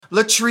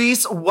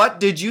Latrice,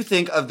 what did you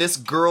think of this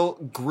girl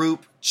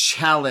group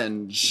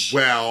challenge?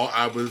 Well,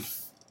 it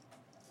was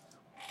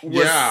a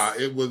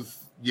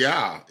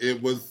challenge.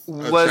 It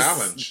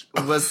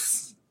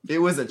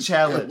was a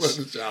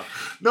challenge.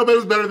 No, but it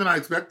was better than I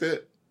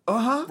expected.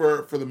 Uh-huh.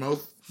 For the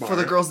most part. For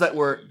the girls that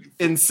were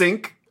in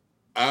sync.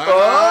 Oh!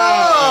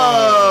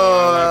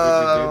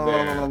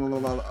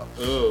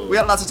 We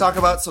got lots to talk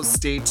about, so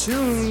stay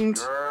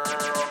tuned.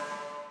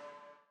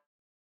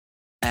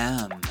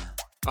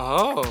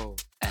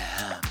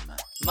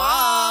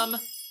 Mom.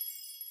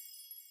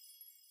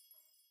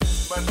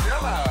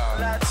 Manila.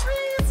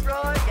 Latrice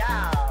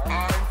Royale.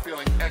 I'm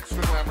feeling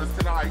extra glamorous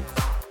tonight.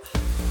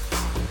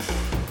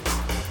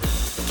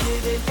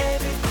 Giving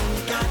everything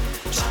you got,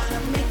 trying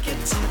to make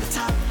it to the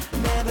top.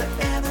 Never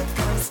ever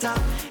gonna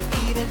stop,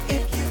 even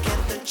if you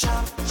get the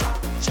chop,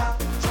 chop, chop,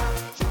 chop,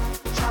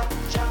 chop,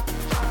 chop, chop,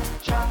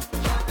 chop.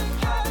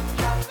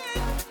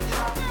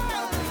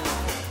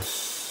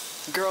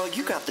 Girl,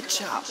 you got the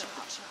chop.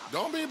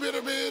 Don't be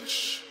bitter,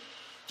 bitch.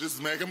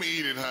 Just make them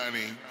eat it,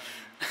 honey.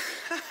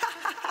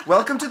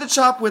 Welcome to The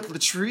Chop with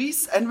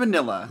Latrice and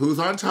Vanilla. Who's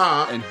on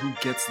top? And who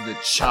gets the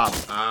chop?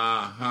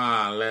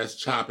 Let's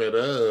chop it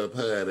up,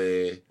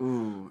 honey.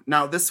 Ooh.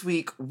 Now, this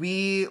week,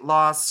 we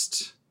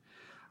lost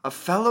a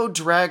fellow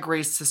Drag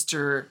Race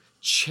sister,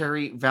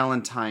 Cherry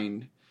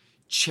Valentine.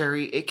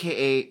 Cherry,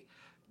 a.k.a.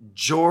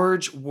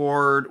 George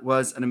Ward,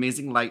 was an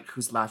amazing light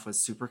whose laugh was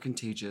super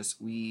contagious.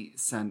 We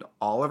send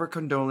all of our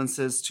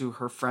condolences to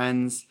her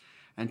friends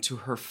and to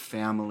her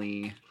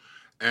family.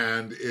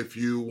 And if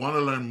you want to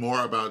learn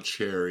more about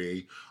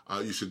Cherry,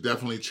 you should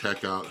definitely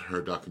check out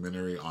her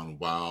documentary on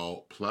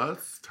Wow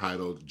Plus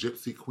titled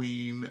Gypsy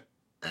Queen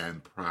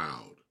and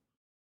Proud.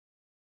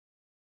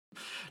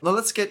 Now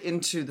let's get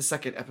into the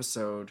second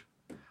episode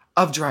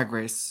of Drag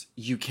Race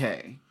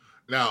UK.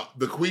 Now,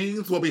 the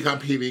queens will be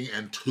competing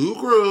in 2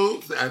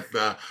 groups at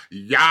the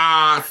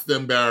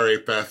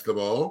Yass-tonbury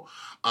Festival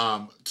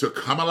to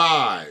come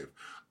alive.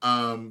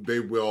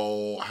 They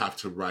will have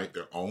to write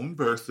their own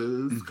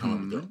verses, come up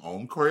with their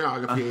own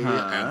choreography,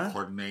 and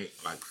coordinate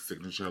like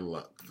signature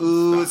looks.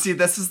 Ooh, see,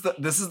 this is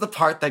the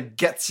part that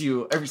gets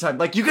you every time.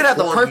 Like you could have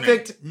the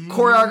perfect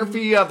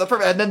choreography of the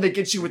perfect, and then they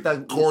get you with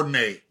that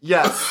coordinate.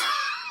 Yes.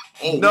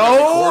 No,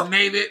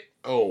 coordinate it.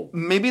 Oh,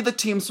 maybe the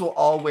teams will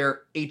all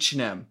wear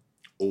H&M.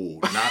 Oh,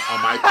 not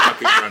on my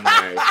fucking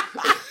runway.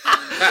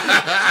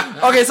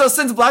 Okay, so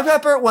since Black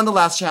Pepper won the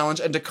last challenge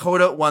and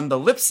Dakota won the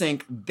lip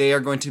sync, they are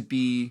going to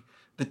be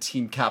the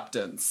team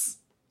captains.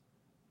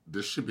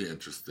 This should be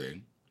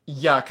interesting.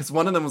 Yeah, because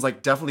one of them was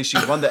like, definitely she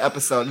won the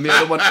episode, and the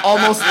other one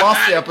almost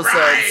lost the episode.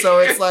 Right. So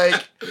it's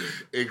like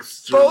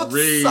both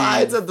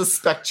sides of the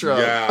spectrum.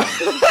 Yeah.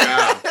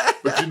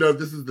 But you know,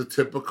 this is the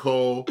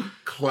typical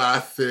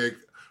classic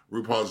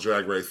RuPaul's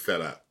Drag Race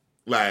setup.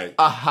 Like,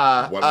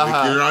 one week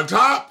you're on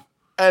top.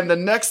 And the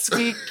next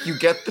week, you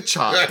get the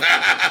chop.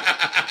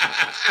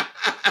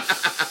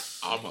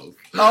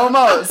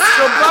 Almost.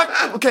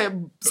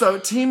 So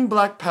Team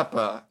Black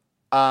Pepper,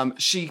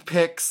 she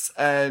picks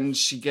and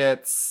she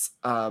gets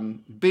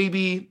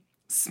Baby,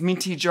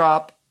 Sminty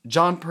Drop,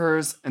 John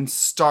Purrs, and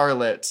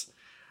Starlet.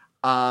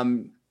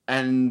 And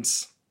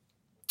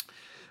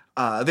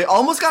they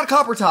almost got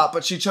Copper Top,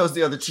 but she chose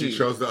the other team. She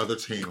chose the other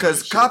team.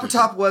 Because Copper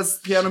Top was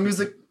piano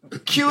music.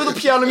 Cue the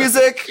piano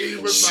music. She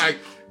was like,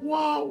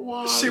 wah,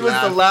 wah. She was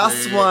the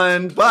last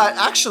one, but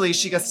actually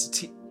she gets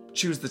to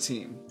choose the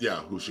team. Yeah,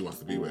 who she wants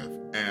to be with.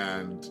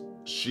 And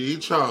she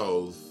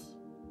chose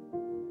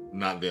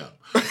not them.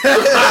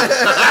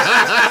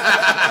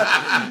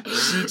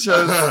 She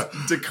chose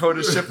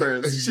Dakota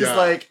Shippers. She's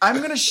like, I'm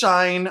going to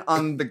shine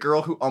on the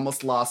girl who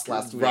almost lost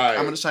last week. Right.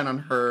 I'm going to shine on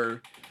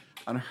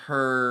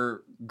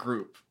her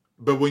group.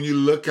 But when you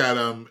look at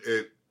them,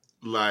 it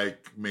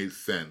like made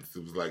sense.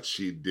 It was like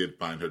she did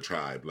find her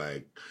tribe.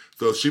 Like,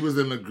 so she was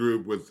in the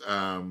group with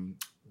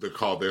they're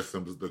called their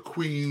symbols the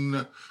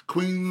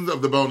Queens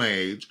of the Bone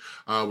Age,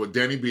 with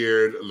Danny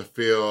Beard,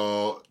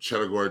 LaFille,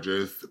 Cheddar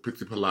Gorgeous,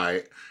 Pixie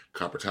Polite,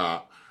 Copper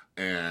Top,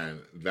 and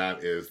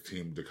that is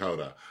Team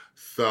Dakota.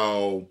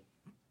 So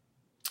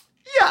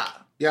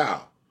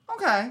yeah.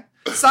 Okay.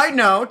 Side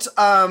note,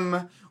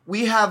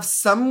 we have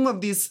some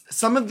of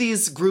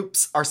these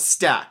groups are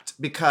stacked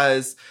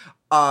because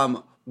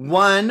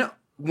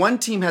one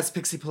team has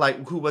Pixie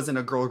Polite, who was in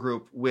a girl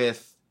group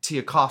with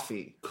Tia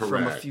Coffee. Correct.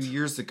 From a few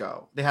years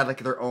ago. They had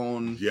like their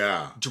own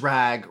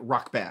drag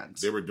rock band.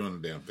 They were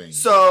doing the damn thing.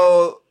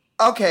 So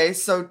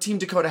Team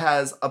Dakota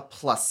has a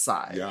plus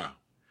side. Yeah.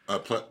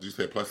 Did you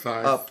say plus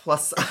size?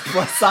 Plus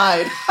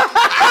side.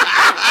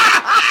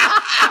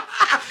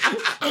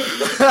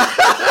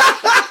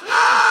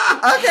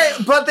 Okay,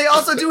 but they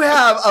also do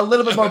have a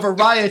little bit more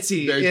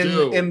variety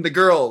in the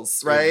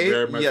girls, right? It's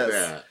very much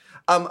that.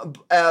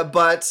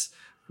 But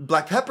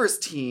Black Pepper's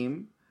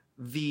team,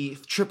 the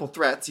Triple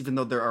Threats, even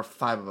though there are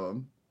 5 of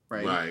them,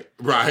 right?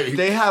 Right.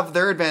 They have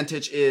their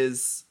advantage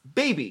is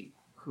Baby,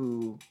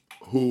 who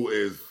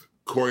is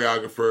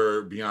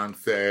choreographer,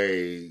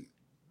 Beyonce.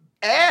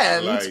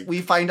 And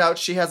we find out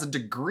she has a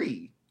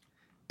degree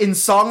In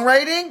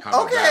songwriting? How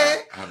about Okay.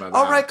 that? How about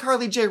All that? right,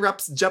 Carly J.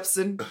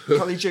 Jepsen.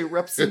 Carly J.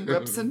 Repson.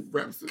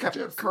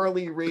 Jepsen.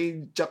 Carly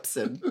Ray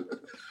Jepsen.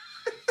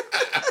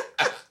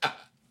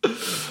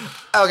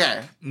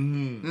 Okay.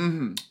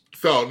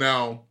 So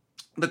now,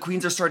 The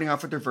Queens are starting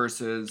off with their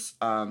verses,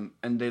 and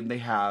then they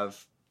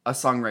have a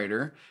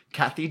songwriter,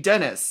 Kathy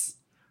Dennis.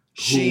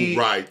 who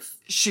writes?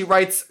 She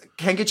writes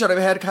 "Can't Get You Out of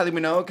My Head," Kylie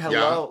Minogue,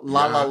 "Hello," Yeah,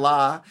 La yeah. La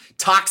La,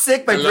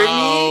 "Toxic" by Britney,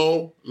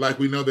 Hello, like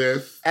we know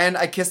this. and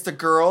 "I Kissed a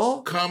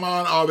Girl." Come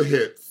on, all the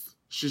hits.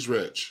 She's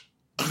rich.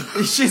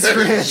 She's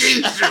rich.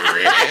 She's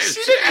rich.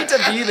 She didn't need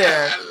to be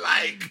there.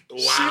 Like, wow.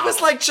 She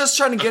was like just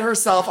trying to get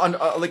herself on.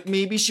 Like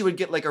maybe she would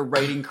get like a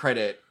writing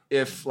credit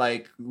if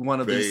like one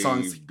of these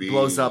songs Baby.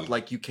 blows up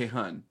like UK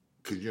Hun.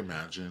 Could you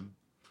imagine?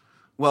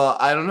 Well,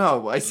 I don't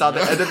know. I saw the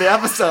end of the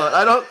episode.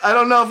 I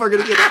don't know if we're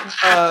gonna get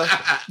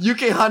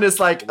UK Hun is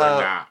like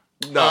We're not.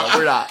 no,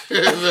 we're not.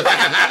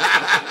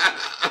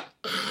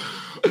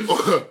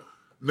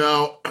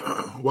 Now,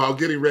 while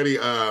getting ready,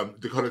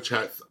 Dakota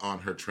chats on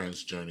her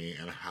trans journey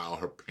and how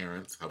her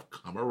parents have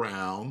come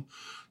around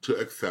to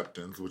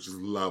acceptance, which is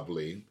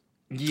lovely.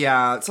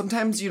 Yeah,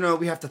 sometimes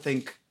we have to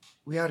think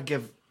we ought to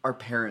give our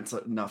parents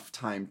enough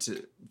time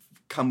to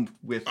come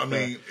with.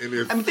 It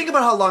is think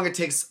about how long it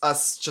takes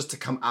us just to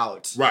come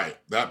out. right,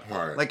 that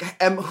part. Like,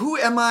 who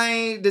am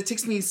I? It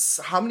takes me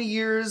how many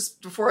years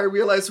before I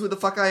realize who the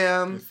fuck I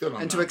am still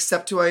don't and to know.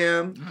 accept who I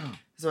am. Yeah.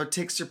 So it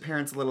takes your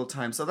parents a little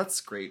time. So that's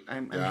great.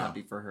 I'm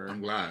happy for her. I'm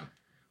glad.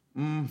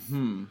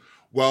 Mm-hmm.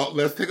 Well,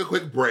 let's take a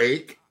quick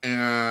break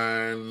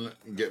and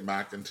get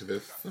back into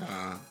this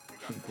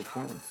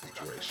performance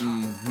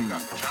situation. You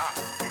got the chop,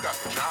 you got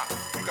the chop,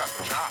 you got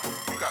the chop,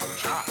 you got the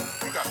chop,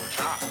 you got the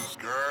chop.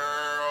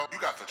 Girl, you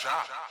got the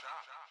chop.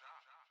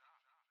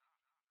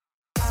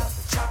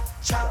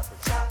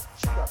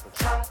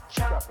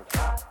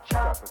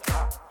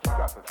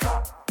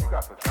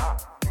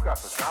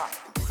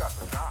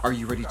 Are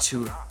you ready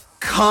to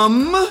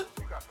come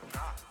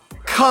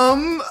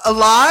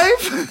alive?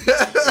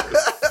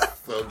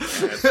 So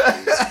nasty.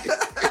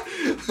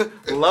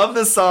 Love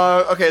this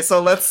song. Okay,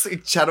 so let's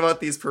chat about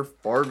these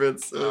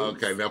performances.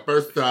 Okay, now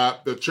first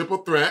up, the triple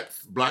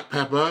threats: Black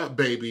Pepper,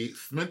 Baby,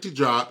 Sminty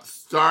Drop,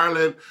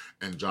 Starlet,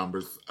 and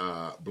Jomber's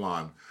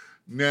Blonde.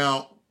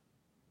 Now,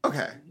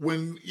 Okay.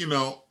 when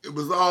it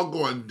was all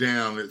going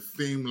down, it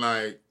seemed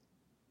like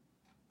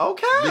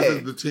Okay. this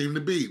is the team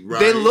to beat, right?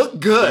 They look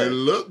good. They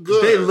look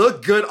good. They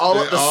look good. All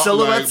They of the all-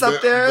 silhouettes like,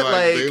 up there,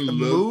 they like look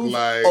move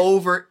like-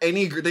 over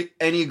any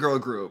girl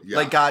group. Yeah.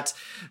 They got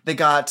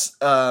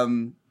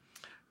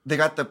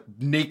the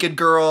naked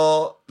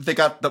girl. They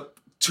got the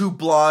two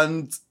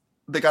blondes.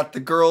 They got the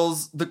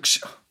girls.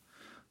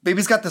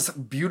 Baby's got this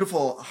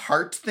beautiful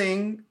heart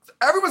thing.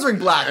 Everyone's wearing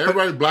black. but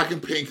Everybody, black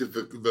and pink is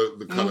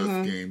the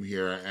color scheme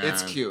here. And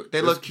It's cute. They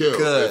it's look cute.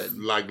 good. It's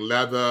like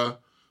leather,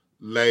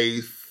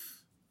 lace,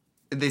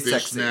 They're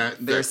sexy. fishnet.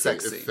 They're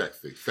sexy. It's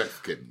sexy. Sex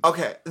kitten.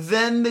 Okay,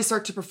 then they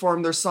start to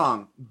perform their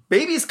song.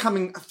 Baby's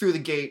coming through the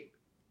gate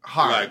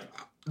hard. Like,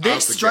 They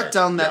out the struck gate.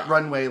 down that Yeah.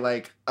 runway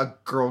like a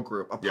girl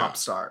group, a Yeah. pop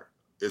star.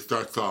 It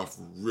starts off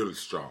really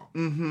strong.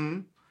 Mm-hmm.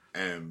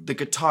 And The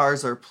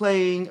guitars are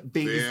playing.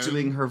 Baby's Then-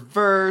 doing her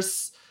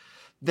verse.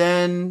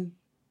 Then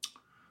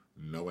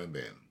no and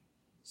then.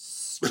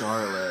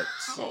 Starlet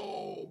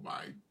Oh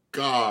my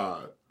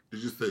God.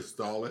 Did you say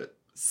stall it?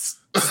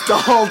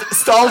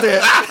 stalled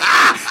it.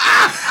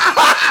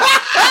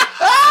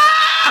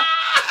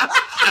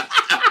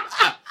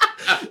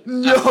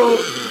 No,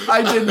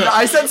 I didn't.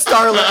 I said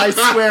Starlet. I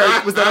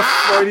swear. Was that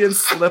a Freudian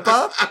slip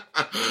up?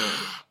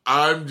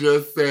 I'm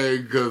just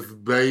saying because,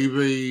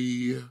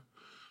 baby,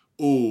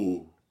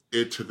 ooh,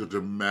 it took a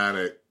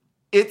dramatic.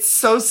 It's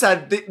so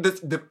sad.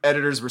 The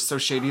editors were so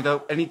shady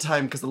though.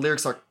 Anytime, because the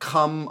lyrics are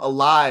 "come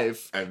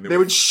alive," And it they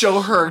was would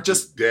show her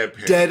just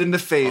deadpan. dead in the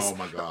face, Oh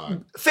my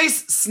God.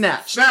 face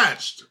snatched,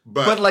 Snatched.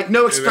 but like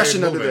no it ain't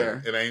expression under moving.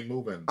 there. It ain't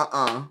moving.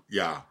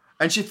 Yeah.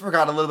 And she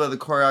forgot a little bit of the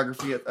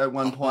choreography at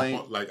one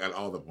point. Like at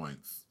all the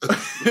points.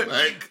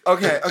 Like,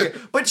 Okay.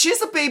 But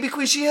she's a baby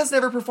queen. She has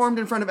never performed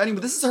in front of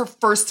anyone. This is her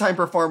first time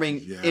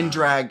performing Yeah. in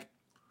drag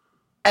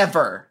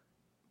ever.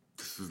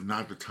 this is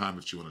not the time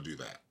that you want to do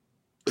that.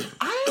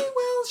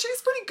 Well,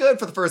 she's pretty good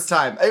for the first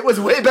time. It was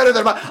way better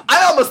than mine.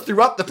 I almost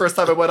threw up the first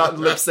time I went out and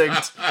lip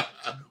synced.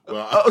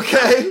 Well,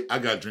 Okay. I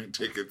got drink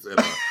tickets and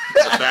a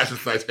fashion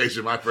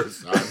citation my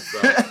first time, so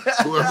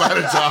who am I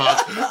to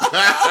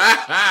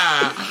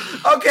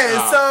talk? Okay,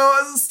 so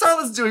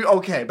Starlet's doing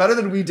okay. Better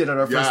than we did on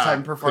our first Yeah,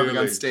 time performing on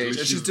clearly. stage. And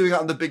she's She's doing it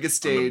on the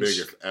biggest On the stage.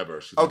 biggest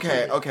ever. She's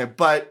Okay, on okay.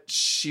 But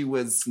she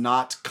was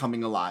not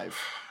coming alive.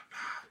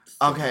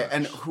 Okay,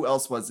 and who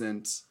else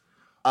wasn't?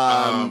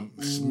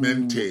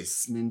 Sminty.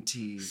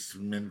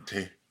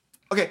 Sminty.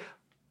 Okay.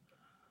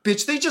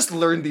 Bitch, they just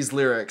learned these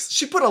lyrics.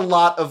 She put a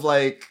lot of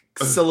like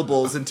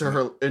syllables into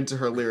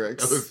her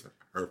lyrics. That was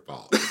her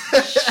fault.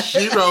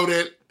 She wrote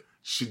it.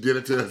 She did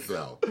it to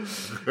herself.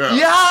 Girl.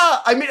 Yeah,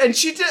 I mean, and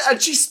she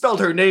spelled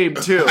her name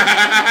too.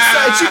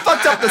 And she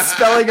fucked up the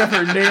spelling of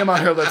her name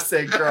on her lip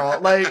sync, girl.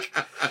 Like,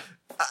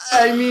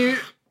 I mean,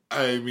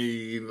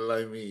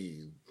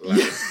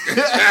 Like,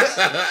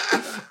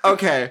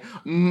 Okay.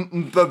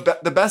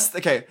 The best,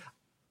 okay.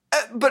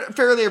 But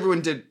fairly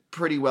everyone did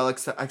pretty well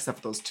except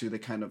for those two. They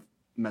kind of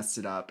messed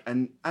it up.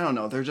 And I don't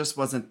know, there just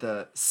wasn't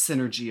the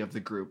synergy of the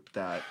group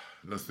that...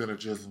 no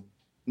synergism.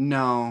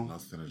 No. No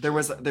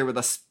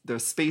synergy. Their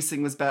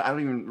spacing was bad. I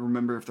don't even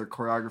remember if their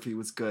choreography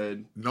was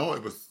good. No,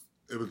 it was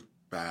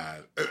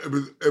bad.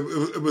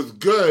 It was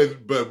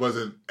good, but it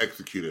wasn't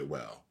executed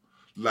well.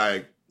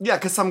 Like, yeah,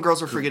 because some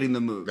girls were forgetting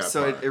the moves,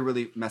 so it part.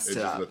 really messed it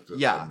just up. looked a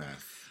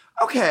mess.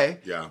 Okay.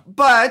 Yeah.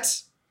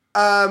 But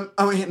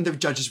and the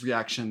judges'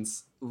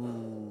 reactions.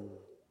 Ooh.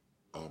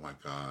 Oh my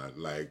god!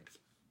 Like,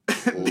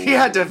 they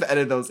had to have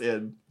edited those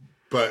in.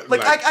 But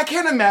like I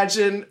can't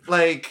imagine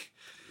like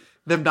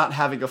them not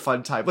having a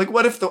fun time. Like,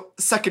 what if the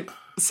second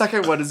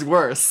one is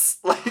worse?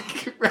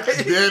 Like, right?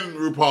 Then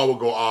RuPaul will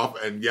go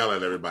off and yell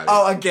at everybody.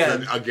 Oh,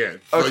 again.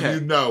 So okay.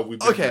 you know we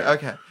did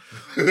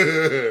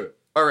Okay.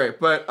 All right,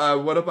 but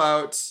what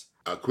about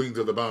Queens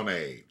of the Bone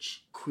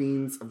Age?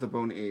 Queens of the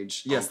Bone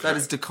Age. Yes, Okay. that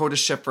is Dakota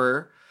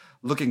Schiffer,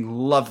 looking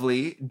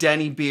lovely.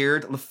 Danny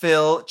Beard,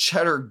 LaPhil,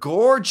 Cheddar,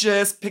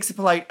 gorgeous. Pixie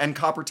Polite, and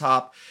Copper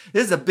Top.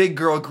 This is a big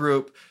girl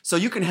group, so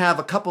you can have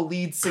a couple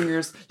lead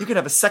singers. You can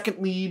have a second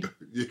lead.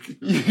 You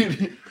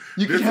can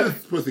This have...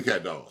 is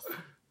Pussycat Dolls.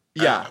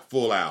 Yeah.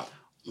 Full out.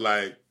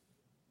 Like,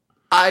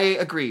 I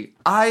agree.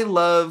 I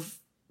love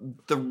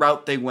the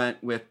route they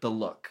went with the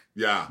look.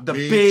 yeah. The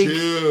me big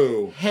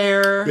too.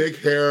 hair. Big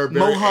hair, very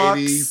mohawks,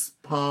 80s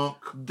punk.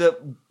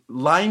 The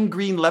lime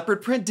green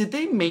leopard print. Did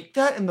they make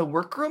that in the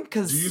workroom? Do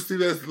you see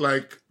this?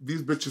 Like,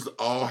 these bitches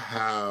all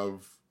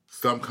have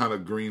some kind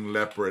of green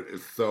leopard.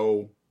 It's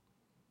so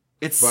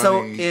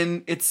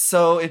funny. It's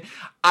so in.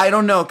 I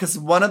don't know, because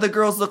one of the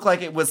girls looked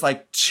like it was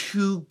like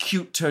too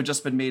cute to have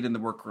just been made in the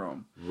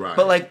workroom. Right.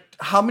 But like,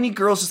 how many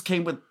girls just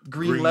came with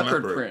green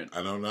leopard print?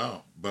 I don't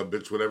know. But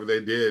bitch, whatever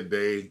they did,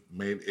 they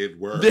made it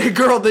work. They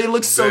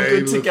look so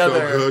good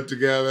together. So good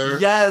together.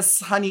 Yes,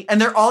 honey.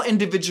 And they're all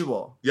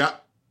individual. Yeah.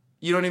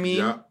 You know what I mean?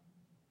 Yeah.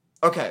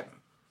 Okay.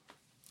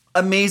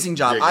 Amazing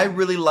job. Yeah. I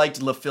really liked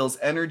LaPhil's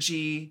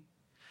energy.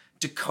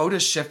 Dakota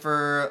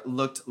Schiffer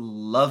looked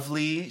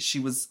lovely.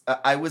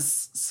 I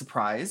was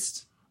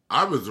surprised.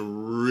 I was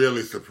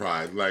really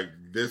surprised. Like,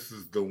 this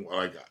is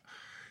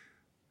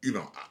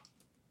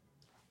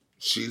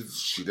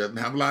she doesn't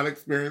have a lot of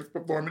experience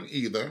performing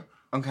either.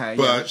 Okay,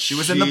 but yeah. She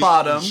was in the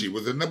bottom. She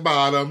was in the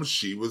bottom.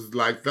 She was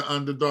like the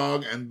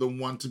underdog and the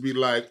one to be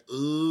like,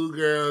 ooh,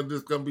 girl, this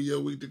is going to be your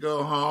week to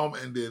go home.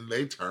 And then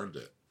they turned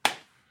it.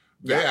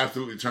 They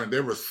absolutely turned. They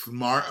were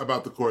smart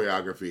about the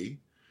choreography.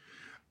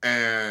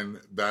 And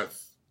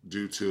that's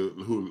due to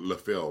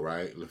LaPhil,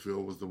 right?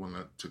 LaPhil was the one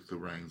that took the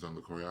reins on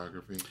the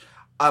choreography.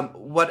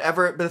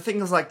 Whatever. But the thing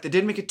is, like, they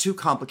didn't make it too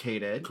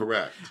complicated.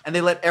 Correct. And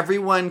they let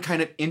everyone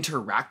kind of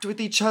interact with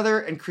each other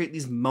and create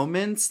these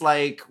moments.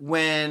 Like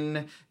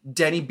when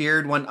Danny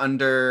Beard went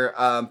under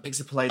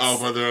Pixie Polite's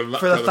for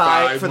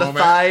the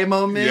thigh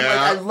moment. Yeah. Like,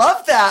 I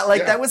love that. Like,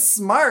 Yeah. that was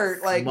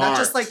smart. Like, not Smart.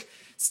 just like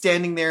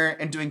standing there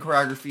and doing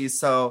choreography.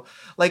 So,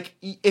 like,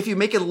 if you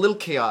make it a little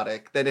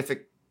chaotic, then if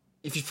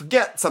you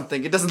forget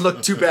something, it doesn't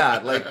look too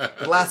bad. Like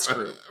the last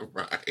group.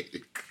 Right.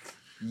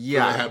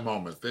 Yeah. So they had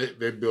moments.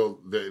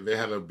 They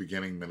had a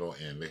beginning, middle,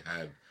 end. They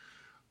had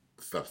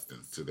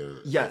substance to their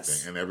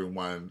thing. And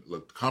everyone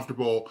looked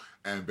comfortable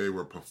and they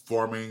were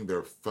performing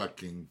their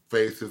fucking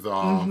faces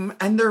off. Mm-hmm.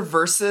 And their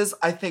verses,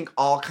 I think,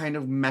 all kind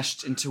of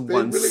meshed into They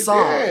one really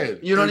song.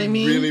 did. You know what I They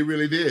mean? really,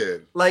 really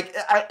did. Like,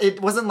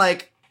 it wasn't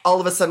like all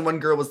of a sudden one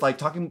girl was like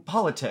talking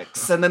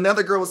politics, and then the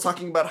other girl was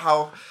talking about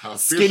how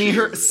skinny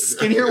her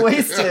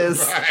waist is,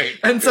 Right.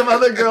 and some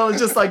other girl is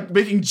just like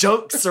making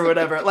jokes or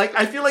whatever. Like,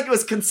 I feel like it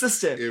was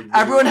consistent. It really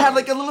Everyone had was.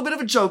 like a little bit of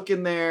a joke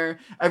in there.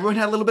 Everyone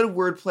had a little bit of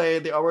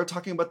wordplay. They all were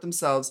talking about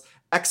themselves.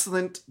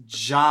 Excellent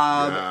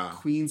job, Yeah.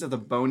 Queens of the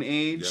Bone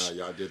Age.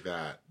 Yeah, y'all did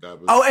that. That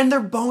was Oh, and their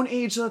Bone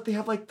Age, so that they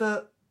have like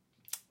the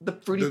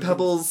Fruity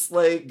Pebbles,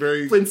 like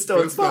very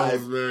Flintstones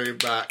vibe. very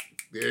back.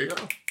 There you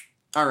go.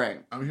 All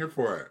right. I'm here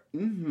for it.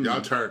 Mm-hmm.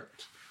 Y'all turned.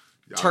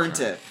 Turned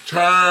it.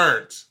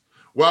 Turned.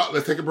 Well,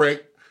 let's take a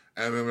break,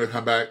 and then we'll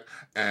come back,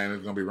 and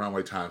it's going to be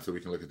runway time so we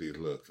can look at these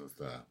looks and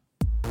stuff.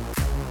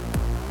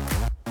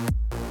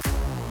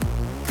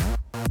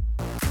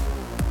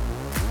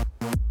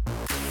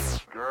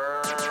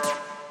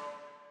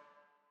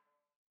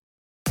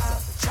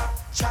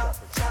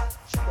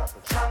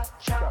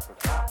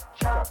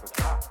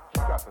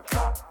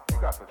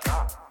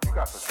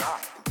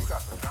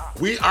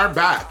 We are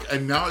back,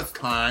 and now it's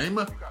time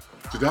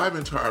to dive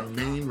into our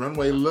main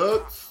runway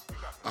looks.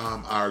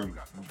 Our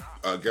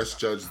guest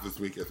judge this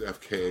week is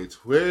FKA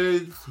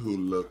Twigs, who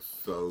looks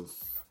so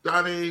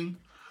stunning.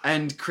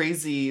 And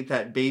crazy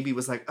that Baby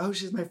was like, oh,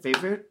 she's my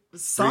favorite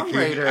Freaking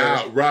songwriter.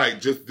 out. Right,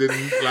 just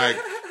didn't, like,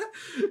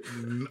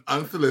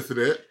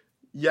 unsolicited.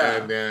 Yeah.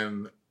 And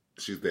then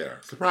she's there.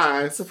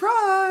 Surprise.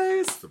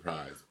 Surprise.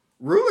 Surprise.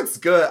 Rue looks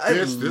good. I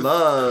This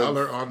love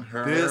color on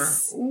her.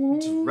 this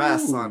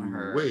dress on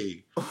her.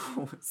 Wait.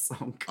 Oh, it's so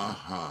good.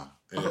 Uh-huh.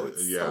 Oh,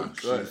 it's yeah,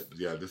 so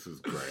good. this is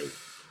great.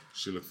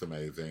 She looks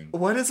amazing.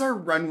 What is our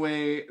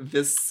runway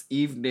this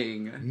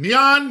evening?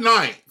 Neon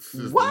Nights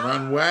is What? the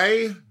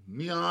runway.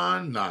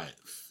 Neon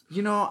Nights.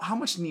 You know, how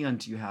much neon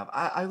do you have?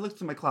 I looked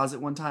in my closet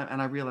one time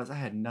and I realized I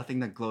had nothing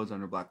that glows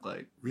under black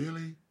light.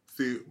 Really?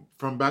 See,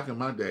 from back in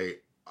my day,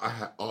 I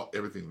had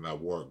everything that I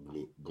wore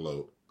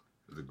glowed.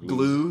 Is it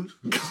Glue?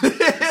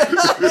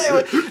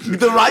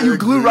 You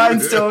glue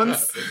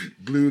rhinestones.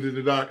 Glued in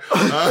the dark.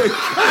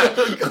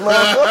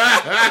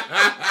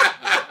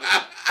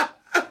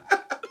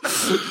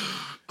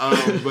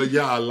 But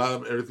yeah, a lot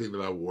of everything that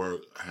I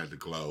wore had to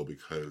glow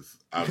because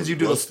you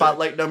do those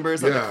spotlight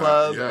numbers at the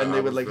club, yeah, and they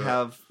I would was like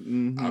have.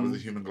 I was a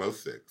human glow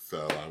stick,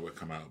 so I would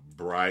come out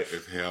bright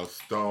as hell,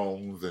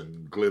 stones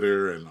and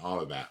glitter and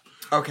all of that.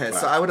 Okay,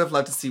 so I would have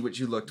loved to see what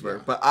you looked for,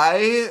 but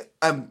I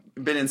have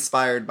been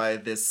inspired by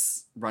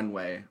this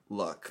runway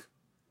look.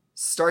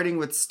 Starting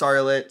with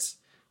Starlet,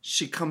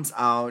 she comes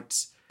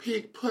out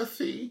Pink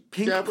pussy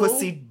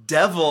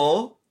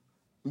devil.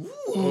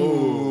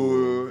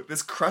 Ooh.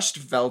 This crushed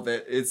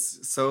velvet is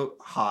so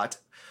hot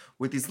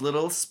with these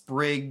little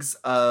sprigs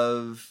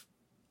of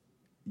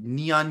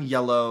neon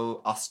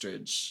yellow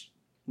ostrich,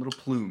 little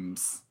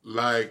plumes.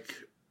 Like,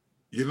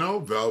 you know,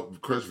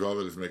 crushed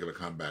velvet is making a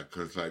comeback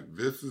because, like,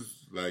 this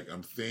is like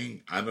I'm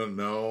seeing. I don't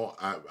know.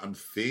 I'm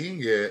seeing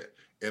it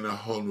in a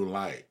whole new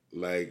light.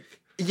 Like.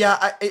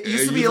 Yeah, it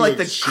used to be like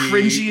the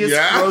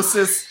cringiest,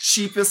 grossest,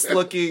 cheapest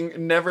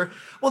looking, never.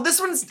 Well, this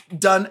one's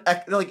done,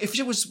 like, if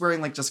she was wearing,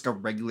 like, just a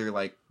regular,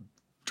 like,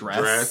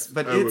 dress.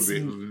 But it's.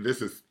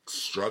 This is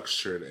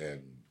structured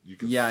and you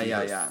can.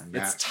 Yeah.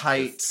 It's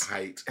tight.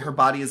 Her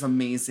body is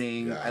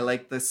amazing. Yeah. I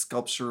like the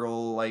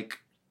sculptural, like,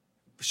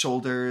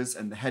 shoulders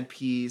and the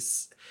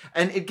headpiece.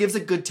 And it gives a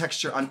good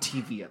texture on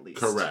TV, at least.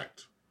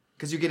 Correct.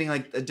 Because you're getting,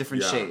 like,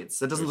 different shades.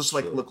 So it doesn't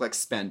look like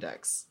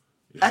spandex.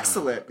 Yeah,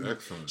 excellent.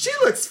 She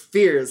looks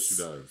fierce.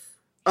 She does.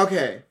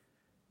 Okay.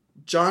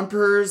 John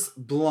Purr's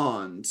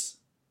blonde.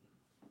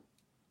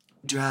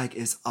 Drag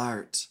is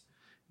art.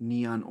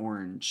 Neon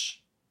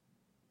orange.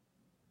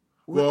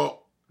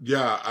 Well,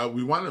 yeah,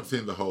 we wound up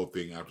seeing the whole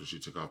thing after she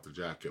took off the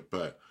jacket,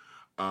 but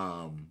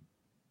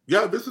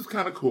yeah, this is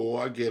kind of cool.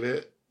 I get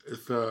it.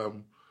 It's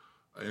an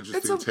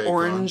interesting take. It's an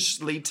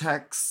orange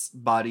latex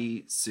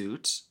body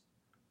suit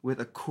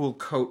with a cool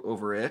coat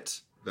over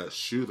it. That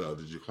shoe, though,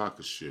 did you clock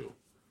the shoe?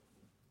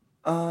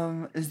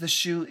 Is the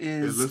shoe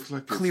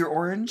like clear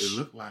orange? It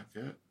looked like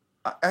it.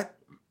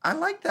 I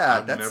like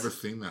that. I've never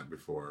seen that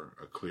before.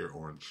 A clear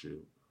orange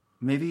shoe.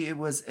 Maybe it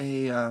was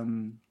a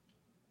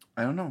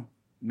I don't know.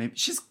 Maybe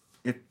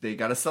they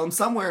gotta sell them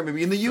somewhere.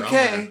 Maybe in the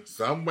UK.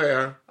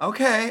 Somewhere.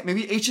 Okay,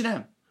 maybe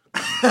H&M.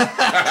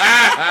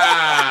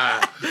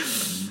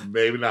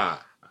 Maybe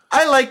not.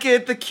 I like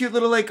it. The cute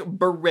little like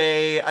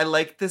beret. I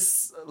like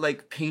this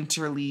like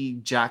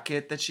painterly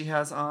jacket that she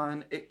has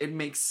on. It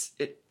makes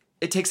it.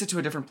 It takes it to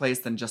a different place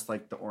than just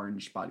like the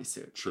orange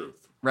bodysuit.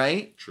 Truth.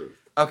 Right? Truth.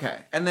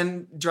 Okay. And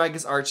then Drag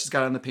is art. She's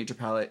got it on the painter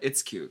palette.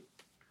 It's cute.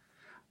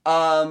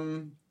 How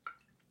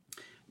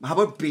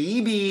about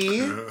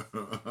Baby?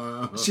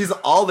 She's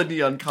all the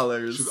neon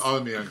colors. She's all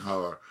the neon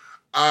color.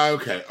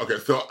 Okay.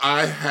 So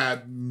I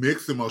had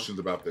mixed emotions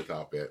about this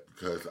outfit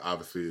because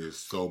obviously there's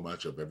so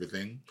much of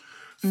everything.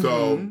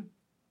 So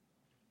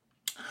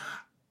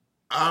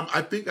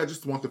I think I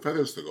just want the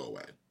feathers to go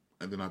away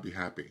and then I'll be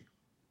happy.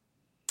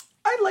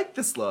 I like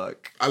this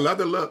look. I love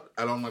the look.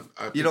 I don't like.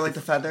 You don't like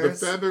the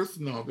feathers? The feathers,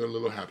 no, they're a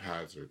little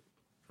haphazard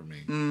for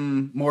me.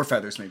 More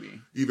feathers,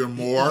 maybe. Either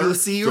more. You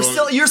see,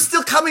 you're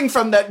still coming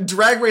from that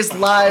Drag Race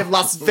Live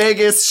Las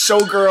Vegas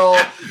showgirl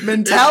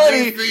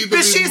mentality.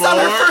 But she's on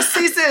her first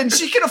season.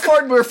 She can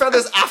afford more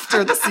feathers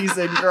after the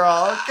season,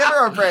 girl. Give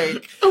her a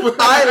break.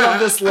 I love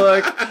this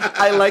look.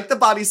 I like the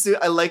bodysuit.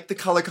 I like the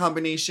color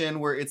combination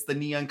where it's the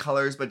neon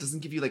colors, but it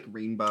doesn't give you like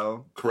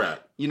rainbow.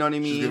 Correct. You know what I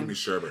mean? She's giving me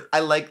sherbet. I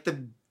like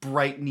the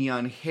bright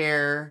neon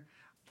hair.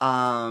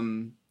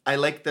 I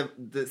like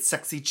the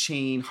sexy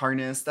chain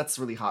harness. That's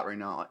really hot right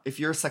now.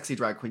 If you're a sexy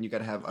drag queen, you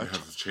gotta have a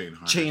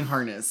chain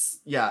harness.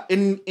 Yeah,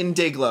 in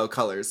Dayglow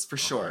colors for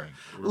sure.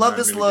 Love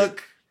this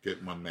look.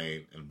 Get one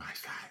made in my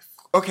size.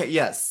 Okay,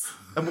 yes,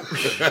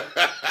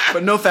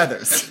 but no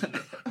feathers.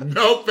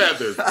 No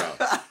feathers though.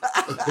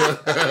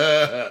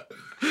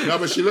 No,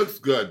 but she looks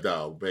good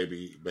though,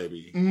 baby.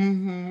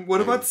 What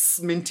about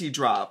Sminty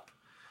Drop?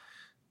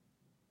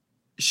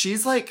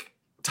 She's like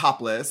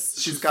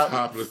topless. She's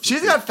got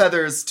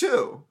feathers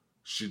too.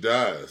 She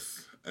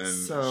does. And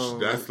so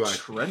that's like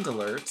trend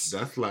alert.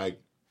 That's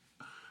like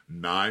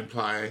 9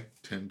 ply,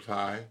 10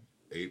 ply,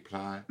 8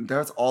 ply.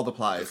 That's all the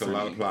plies. That's a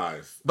lot of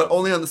plies. But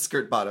only on the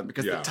skirt bottom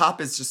because the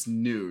top is just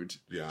nude.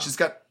 Yeah. She's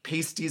got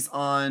pasties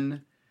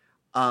on.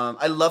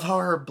 I love how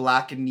her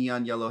black and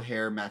neon yellow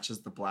hair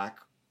matches the black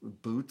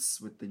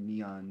boots with the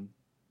neon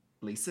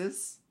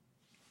laces.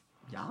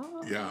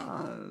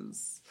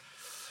 Yes.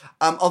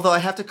 Although I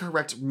have to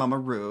correct Mama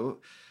Ru,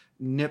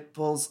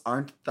 nipples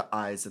aren't the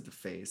eyes of the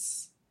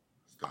face.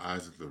 It's the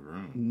eyes of the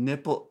room.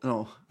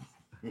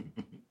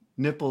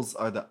 Nipples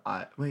are the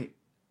eye. Wait.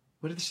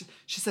 What did she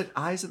said?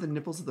 Eyes are the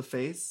nipples of the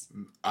face.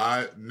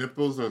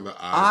 Nipples are the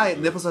eyes.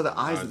 Nipples are the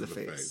eyes of the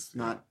face.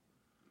 Yeah.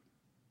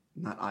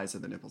 Not eyes are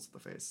the nipples of the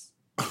face.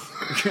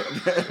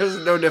 There's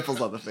no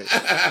nipples on the face.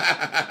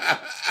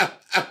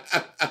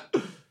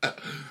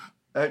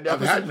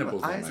 I've had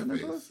nipples on my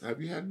face. Have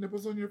you had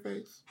nipples on your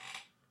face?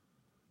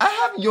 I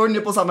have your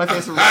nipples on my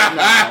face right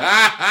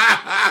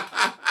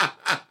now.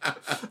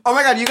 Oh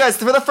my god, you guys,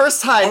 for the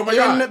first time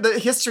in the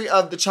history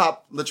of the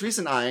Chop, Latrice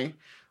and I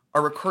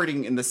are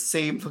recording in the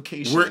same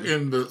location. We're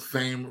in the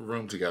same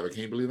room together.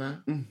 Can you believe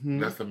that? Mm-hmm.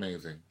 That's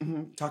amazing.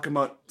 Mm-hmm. Talking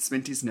about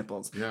Sminty's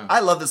nipples. Yeah. I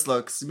love this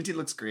look. Sminty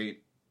looks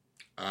great.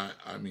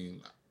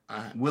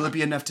 Will it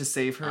be enough to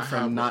save her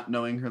from not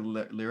knowing her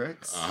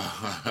lyrics?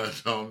 I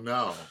don't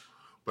know.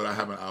 But I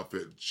have an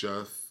outfit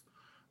just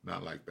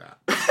not like that.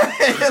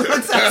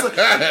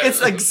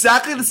 It's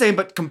exactly the same,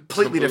 but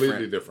completely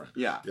different.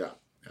 Yeah.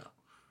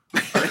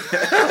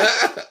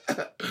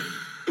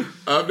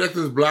 Up next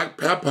is Black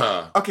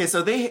Pepper. Okay,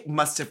 so they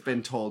must have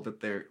been told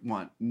that they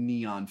want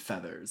neon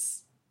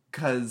feathers.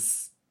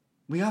 Because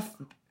we have...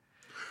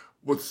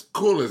 What's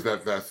cool is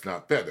that that's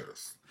not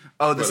feathers.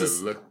 Oh,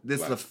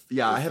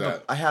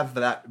 I have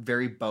that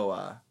very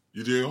boa.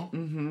 You do?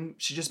 Mm-hmm.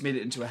 She just made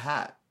it into a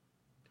hat.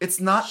 It's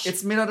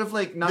made out of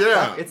like,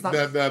 it's not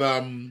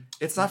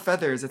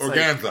feathers. It's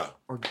organza.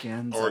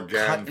 Organza.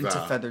 Cut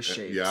into feather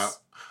shapes. Yeah.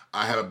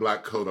 I had a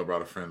black coat. I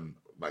brought a friend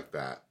like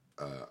that.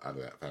 Out of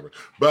that fabric.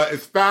 But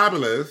it's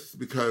fabulous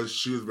because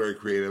she was very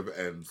creative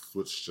and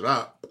switched it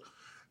up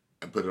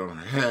and put it on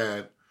her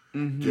head,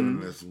 giving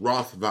this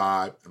Ross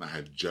vibe. And I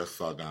had just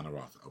saw Donna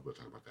Ross. We'll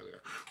talk about that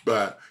later.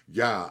 But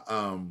yeah,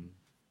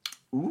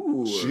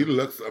 she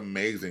looks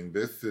amazing.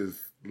 This is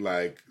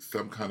like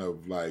some kind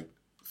of like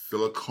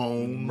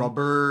silicone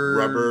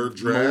rubber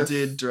dress.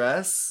 Molded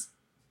dress.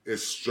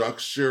 It's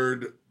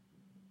structured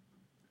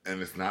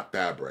and it's not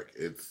fabric.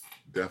 It's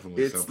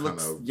definitely kind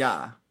of...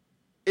 Yeah.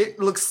 She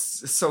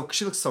looks so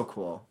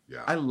cool.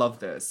 Yeah. I love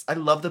this. I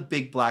love the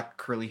big black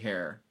curly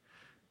hair.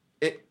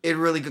 It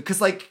really good.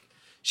 Because like,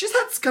 she's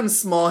had kind of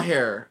small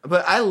hair.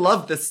 But I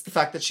love the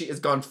fact that she has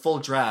gone full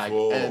drag.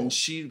 And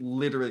she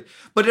literally...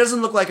 But it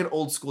doesn't look like an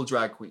old school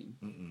drag queen.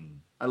 Mm-mm.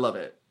 I love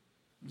it.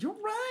 You're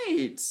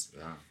right.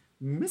 Yeah.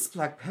 Miss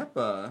Black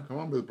Pepper. Come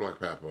on, Miss Black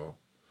Pepper.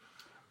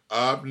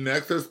 Up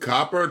next is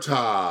Copper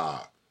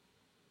Top.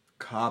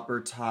 Copper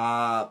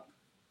Top.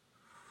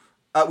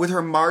 With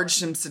her Marge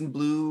Simpson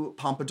blue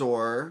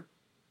pompadour.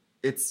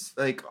 It's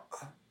like...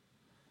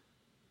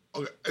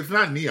 Okay, it's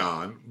not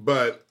neon,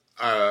 but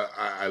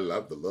I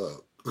love the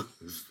look.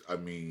 I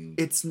mean...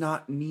 It's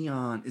not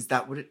neon. Is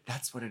that what it...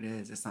 That's what it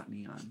is. It's not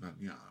neon. It's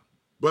not neon.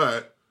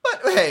 But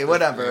hey,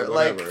 whatever.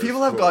 Like,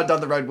 people have gone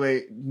down the right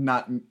way,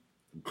 not...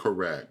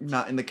 Correct.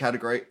 Not in the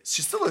category.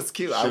 She still looks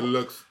cute. She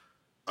looks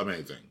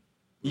amazing.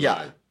 Yeah.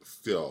 Like,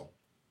 still,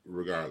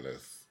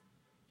 regardless.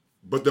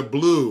 But the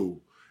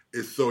blue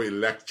is so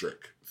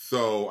electric.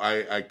 So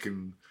I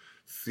can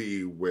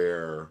see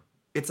where...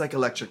 It's like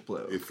electric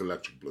blue. It's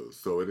electric blue.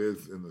 So it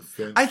is in the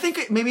sense... I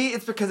think maybe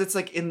it's because it's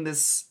like in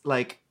this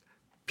like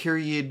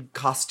period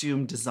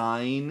costume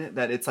design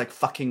that it's like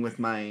fucking with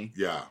my...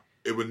 Yeah.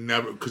 It would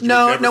never...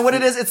 what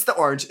it is, it's the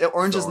orange.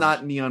 Orange is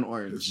not neon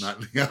orange. It's not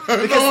neon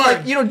because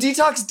like,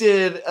 Detox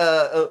did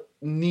a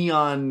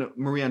neon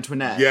Marie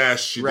Antoinette. Yes,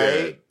 she right?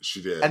 did.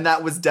 She did. And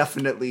that was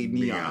definitely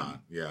neon.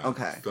 Yeah.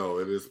 Okay. So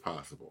it is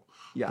possible.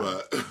 Yeah.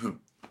 But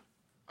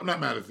I'm not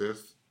mad at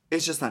this.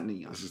 It's just not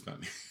neon. It's just not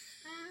neon.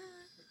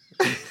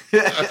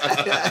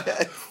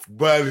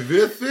 But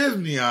this is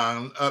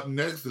neon. Up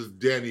next is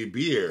Danny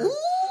Beard. Ooh.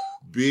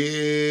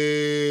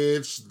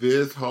 Bitch,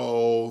 this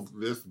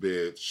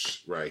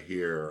bitch right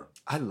here.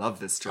 I love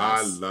this dress.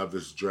 I love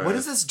this dress. What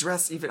is this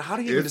dress even? How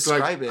do you even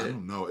describe it? I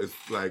don't know. It's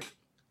like,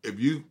 if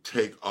you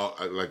take all,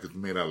 like it's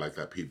made out of like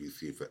that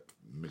PVC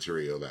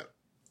material, that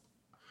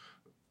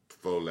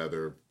faux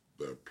leather,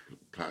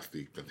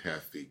 plastic,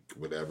 fantastic,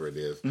 whatever it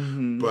is.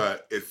 Mm-hmm.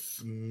 But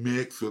it's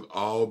mixed with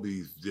all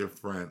these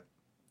different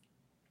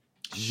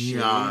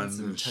neons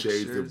and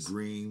shades of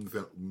greens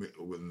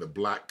with the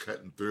black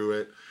cutting through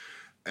it.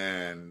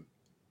 And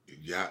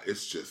yeah,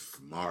 it's just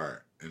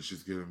smart. And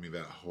she's giving me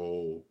that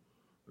whole,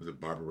 was it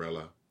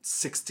Barbarella?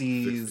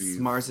 60s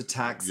Mars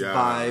Attacks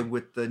vibe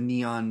with the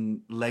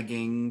neon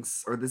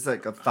leggings. Or this is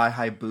like a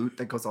thigh-high boot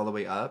that goes all the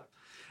way up.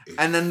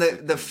 And then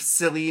the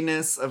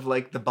silliness of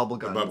like the bubble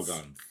guns. The bubble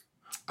guns.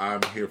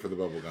 I'm here for the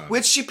bubble guns.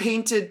 Which she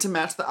painted to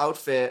match the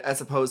outfit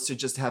as opposed to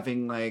just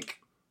having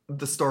like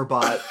the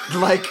store-bought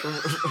like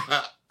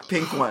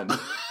pink one.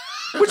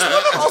 Which would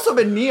have also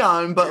been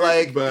neon,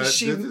 but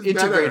she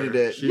integrated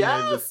it. She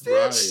made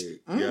this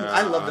right. Yeah,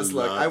 I love this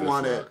look. I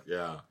want it.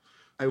 Yeah.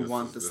 I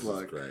want this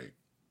look. This is great.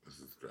 This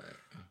is great.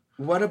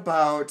 What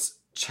about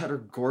Cheddar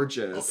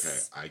Gorgeous? Okay,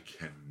 I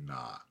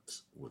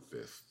cannot with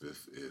this.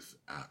 This is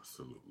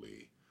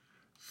absolutely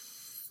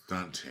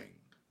stunting.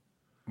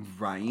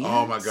 Right?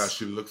 Oh my gosh,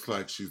 she looks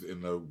like she's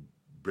in a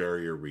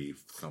barrier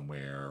reef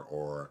somewhere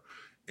or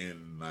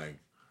in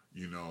like,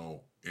 in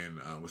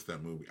what's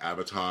that movie?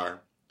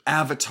 Avatar.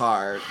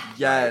 Avatar.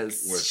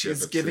 Yes. where she has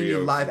She's the giving you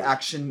trio live of-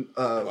 action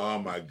Oh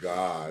my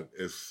God.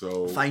 It's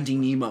so.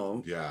 Finding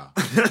Nemo. Yeah.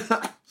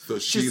 So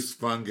she's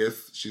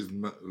fungus. She's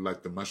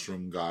like the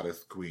mushroom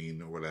goddess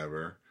queen or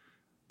whatever.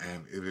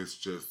 And it is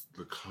just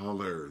the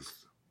colors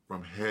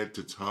from head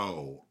to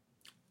toe.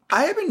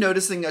 I have been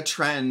noticing a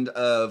trend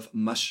of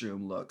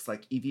mushroom looks.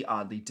 Like Evie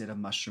Oddly did a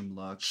mushroom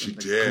look. She and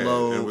the did.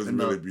 glow It was and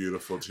really the,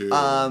 beautiful too.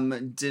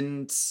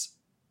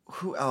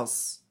 who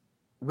else?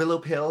 Willow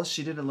Pill,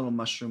 she did a little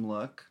mushroom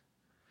look.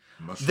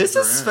 Mushrooms This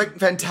are is in.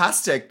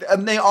 fantastic.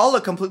 And they all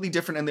look completely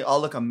different and they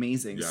all look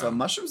amazing. Yeah. So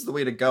mushroom's the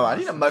way to go. I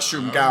need a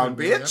mushroom I gown,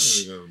 need a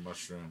bitch.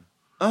 mushroom.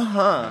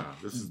 Uh-huh. Yeah,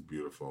 this is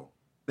beautiful.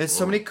 There's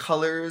so Oh. many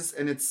colors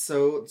and it's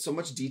so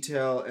much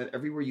detail, and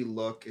everywhere you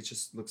look, it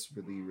just looks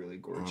really, really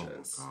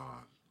gorgeous. Oh my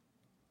God.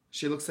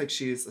 She looks like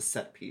she's a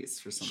set piece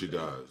for something. She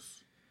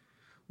does.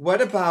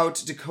 What about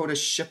Dakota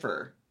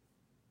Schiffer?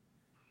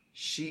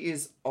 She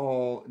is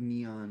all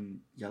neon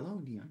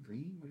yellow, neon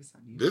green. What is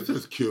that? Neon This green?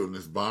 is cute. And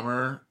this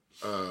bomber, is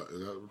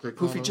that what they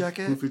call Poofy it?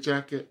 jacket? Poofy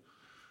jacket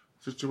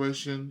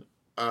situation.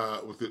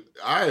 With it,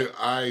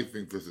 I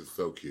think this is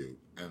so cute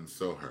and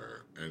so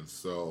her and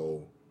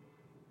so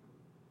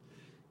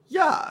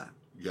Yeah.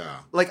 yeah.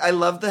 Like, I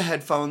love the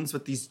headphones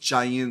with these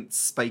giant,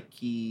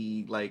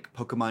 spiky, like,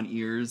 Pokemon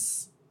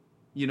ears.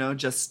 You know,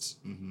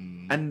 just...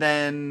 Mm-hmm. And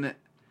then,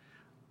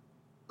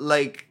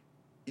 like,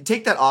 you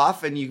take that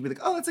off and you can be like,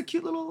 oh, it's a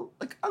cute little,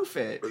 like,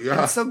 outfit. Yeah.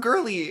 And it's so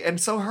girly and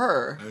so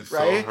her, And so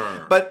right?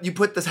 her. But you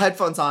put this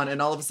headphones on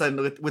and all of a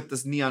sudden with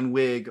this neon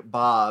wig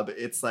bob,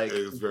 it's, like,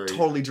 It's very-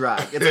 totally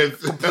drag.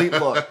 It's a complete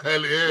look.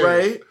 It is.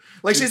 Right?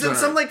 Like, she's It's in her.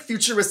 some, like,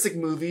 futuristic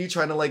movie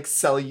trying to, like,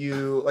 sell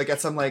you, like,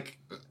 at some, like...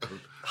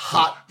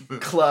 hot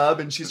club,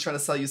 and she's trying to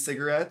sell you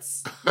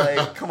cigarettes.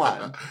 Like, come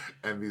on.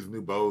 And these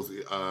new Bose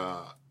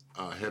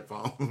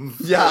headphones.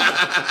 Yeah.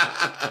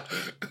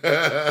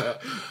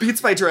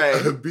 Beats by Dre.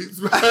 Beats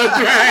by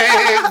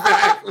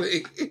Dre,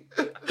 exactly.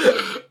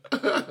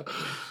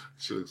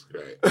 She looks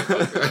great.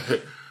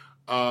 Okay.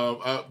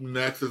 Up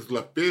next is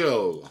La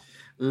Fille.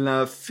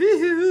 La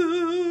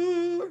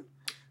Fille.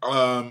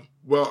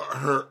 Well,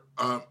 her.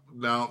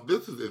 Now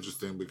this is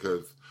interesting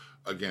because,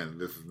 again,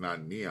 this is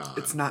not neon.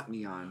 It's not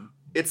neon.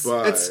 It's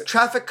But-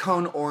 traffic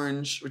cone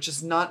orange, which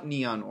is not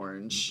neon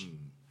orange,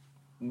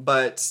 Mhm.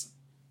 but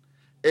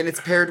and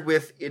it's paired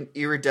with an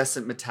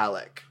iridescent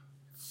metallic.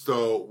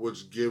 So,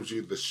 which gives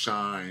you the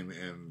shine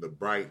and the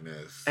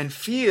brightness. And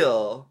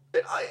feel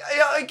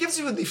it gives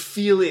you the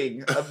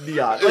feeling of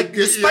neon. Like,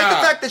 despite Yeah.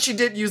 the fact that she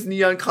did use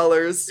neon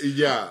colors,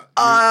 Yeah.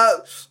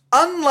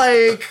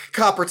 unlike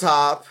Copper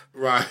Top,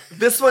 Right.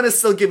 this one is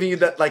still giving you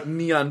that, like,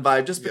 neon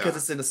vibe, just because Yeah.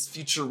 it's in a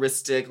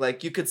futuristic,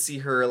 like, you could see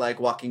her, like,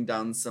 walking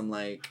down some,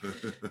 like,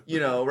 you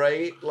know,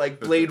 right? Like,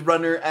 Blade I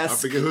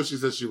Runner-esque. forget who she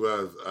said she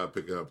was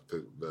picking up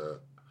the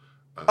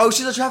Oh,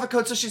 she's a traffic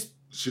code, so she's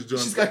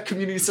doing. got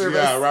community service.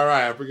 Yeah,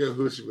 right. I forget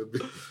who she would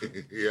be.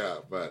 Yeah,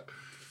 but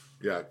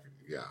yeah,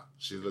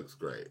 she looks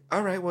great.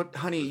 All right, well,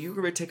 honey, you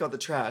can take out the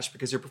trash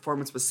because your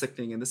performance was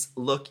sickening, and this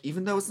look,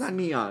 even though it's not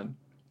neon,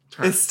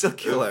 it's still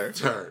killer. It's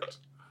turned.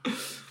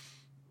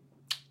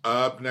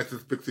 Up next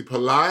is Pixie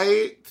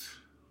Polite.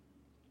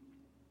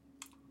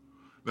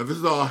 Now this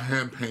is all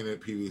hand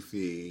painted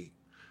PVC.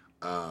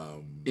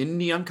 In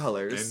neon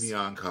colors. In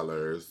neon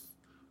colors.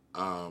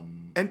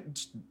 And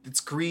it's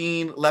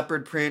green,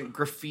 leopard print,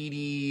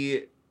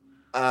 graffiti.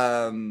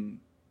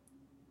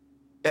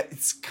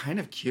 It's kind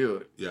of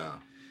cute. Yeah.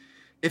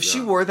 If she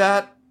Yeah. wore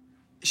that,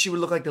 she would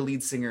look like the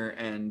lead singer,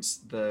 and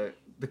the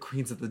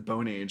queens of the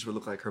Bone Age would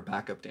look like her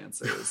backup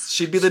dancers.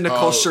 She'd be the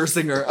Nicole Oh.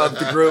 Scherzinger of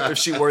the group if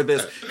she wore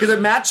this. Because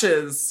it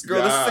matches.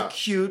 Girl, this is Yeah. a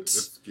cute...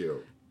 It's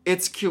cute.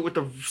 It's cute with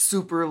the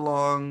super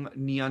long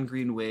neon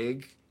green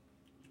wig.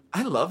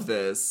 I love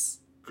this.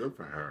 Good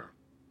for her.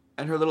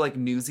 And her little, like,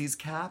 Newsies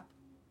cap.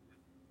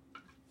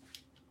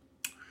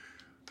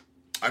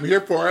 I'm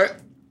here for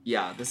it.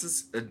 Yeah, this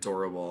is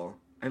adorable.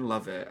 I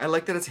love it. I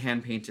like that it's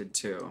hand-painted,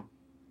 too.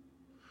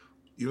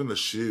 Even the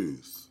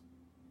shoes.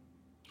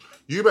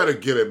 You better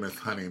get it, Miss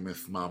Honey,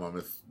 Miss Mama,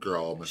 Miss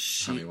Girl,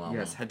 Miss Honey Mama.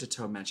 Yes, head to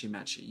toe,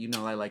 matchy-matchy. You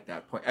know I like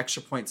that.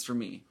 Extra points for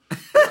me.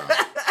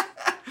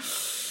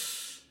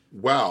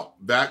 Well,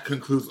 that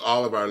concludes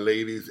all of our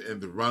ladies in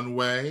the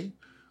runway.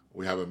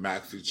 We have a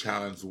Maxi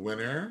Challenge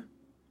winner.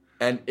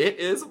 And it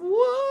is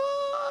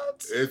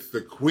what? It's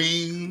the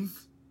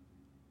queens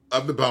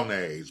of the Bone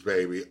Age,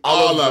 baby.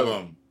 All of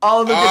them.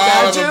 All of them get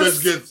All of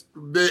badges?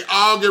 them they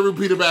all get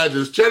repeated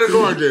badges. Cheddar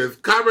Gorgeous,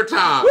 Copper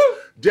Top,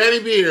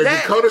 Danny Beard,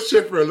 Dang. Dakota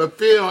Schiffer,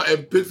 LaFille,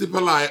 and Pixie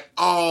Polite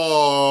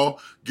all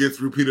gets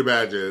repeated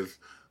badges,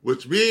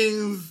 which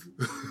means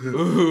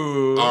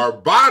Ooh. our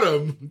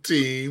bottom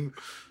team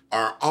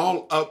are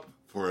all up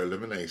for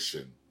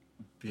elimination.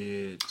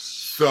 Bitch.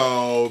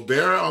 So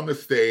they're on the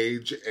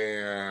stage,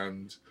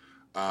 and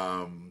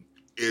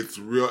it's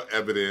real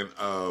evident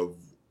of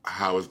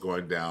how it's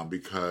going down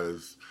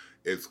because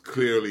it's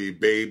clearly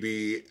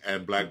Baby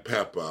and Black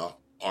Pepper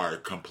are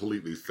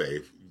completely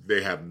safe.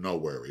 They have no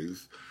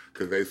worries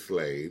because they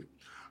slayed.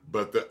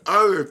 But the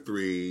other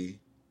three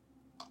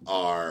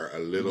are a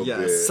little Yeah,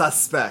 bit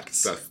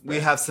suspect. We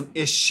have some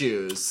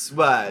issues,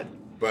 but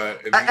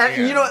in the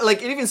end, you know,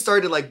 like it even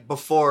started like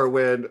before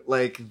when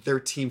like their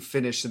team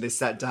finished and they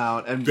sat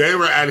down and they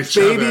were at each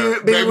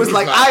other. Baby was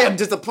like, I am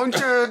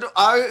disappointed.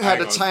 I had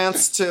a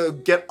chance to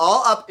get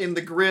all up in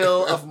the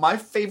grill of my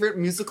favorite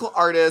musical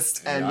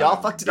artist, and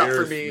y'all fucked it up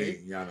for me.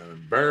 Y'all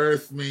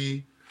embarrassed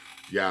me.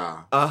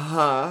 Yeah.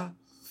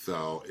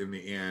 So in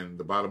the end,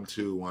 the bottom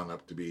two wound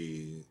up to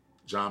be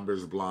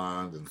Jombers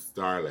Blonde and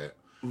Starlet.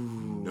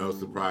 Ooh. No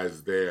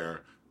surprise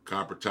there.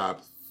 Copper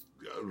Top.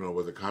 No,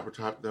 was it Copper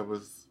Top that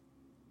was?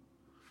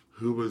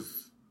 Who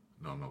was?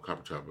 No,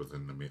 Copper Top was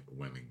in the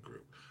winning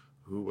group.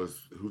 Who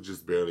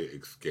just barely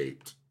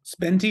escaped?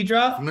 Sminty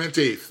drop?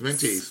 Sminty.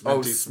 Oh,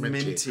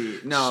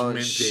 Sminty. No,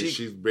 Sminty.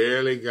 She's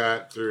barely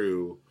got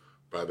through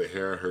by the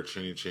hair of her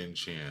chinny chin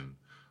chin.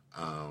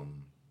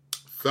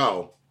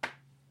 So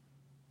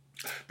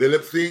they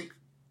lip sync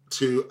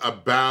to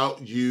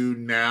 "About You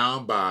Now"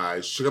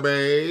 by Sugar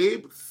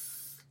Babes.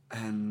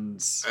 And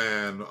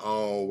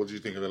what do you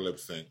think of the lip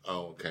sync?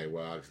 Oh, okay.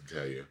 Well, I can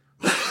tell you.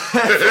 Please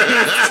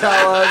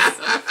tell us,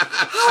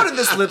 how did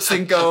this lip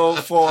sync go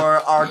for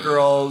our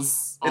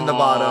girls in the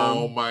bottom?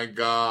 Oh my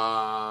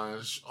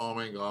gosh.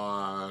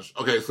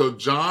 Okay, so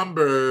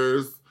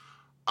Jombers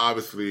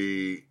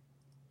obviously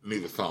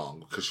knew the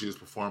song because she was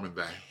performing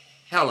the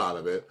hell out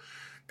of it.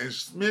 And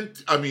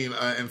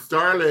and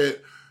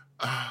Starlet,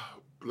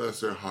 bless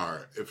her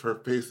heart, if her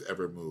face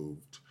ever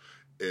moved,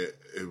 it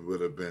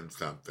would have been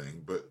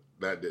something. But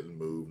that didn't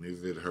move,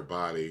 neither did her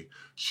body.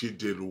 She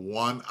did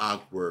one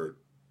awkward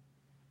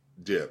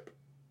dip.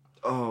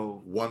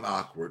 Oh. One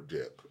awkward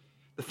dip.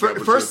 For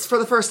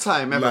the first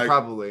time ever,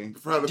 probably.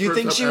 Do you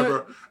think she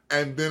ever?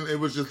 And then it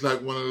was just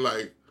like one of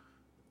like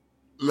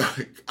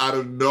out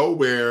of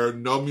nowhere,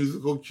 no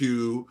musical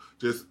cue,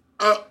 just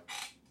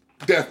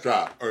death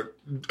drop. Or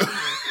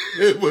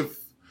it was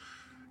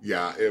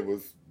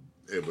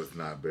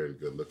not very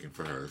good looking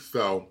for her.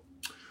 So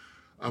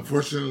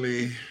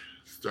unfortunately,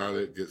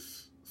 Starlet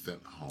gets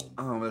sent home.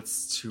 Oh,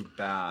 that's too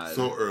bad.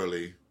 So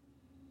early.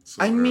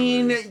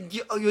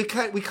 We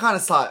kind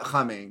of saw it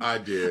coming. I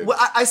did. Well,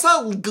 I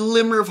saw a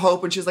glimmer of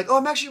hope when she was like, "Oh,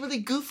 I'm actually really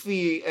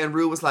goofy," and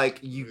Rue was like,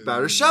 "You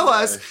better show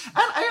us."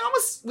 And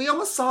we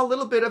almost saw a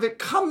little bit of it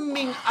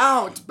coming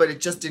out, but it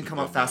just didn't come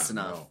out fast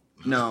enough.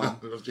 No.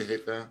 Don't you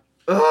hate that?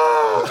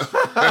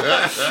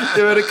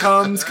 There it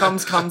comes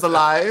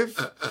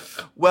alive.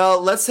 Well,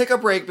 let's take a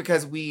break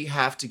because we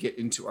have to get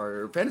into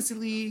our fantasy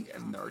league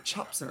and our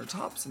chops and our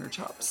tops and our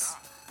chops.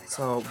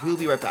 So we'll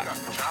be right back. You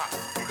got the chop,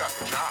 you got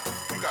the chop,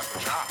 you got the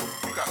chop,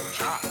 you got the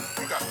chop,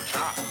 you got the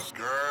chop.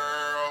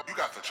 Girl, you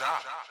got the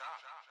chop.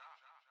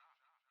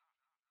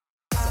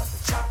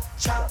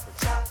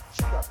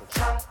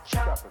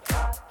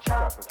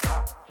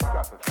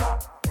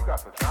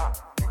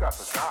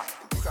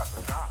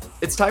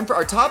 It's time for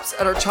our tops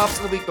and our chops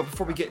of the week, but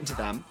before we get into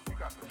them,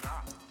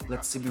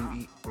 let's see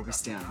where we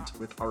stand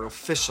with our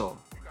official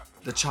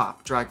The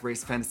Chop Drag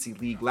Race Fantasy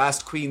League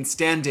Last Queen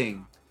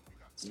Standing.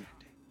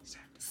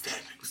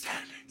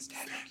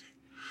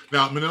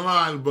 Now,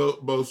 Manila and I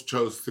both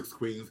chose 6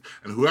 queens,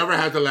 and whoever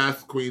had the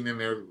last queen in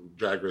their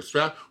Drag Race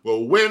draft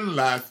will win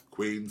Last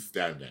Queen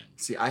Standing.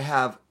 See, I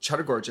have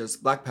Cheddar Gorgeous,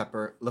 Black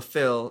Pepper,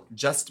 LaPhil,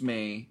 Just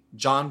May,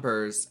 John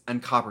Burrs,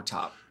 and Copper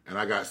Top. And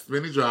I got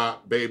Spinny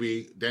Drop,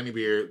 Baby, Danny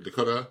Beard,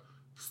 Dakota,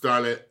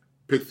 Starlet,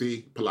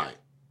 Pixie, Polite.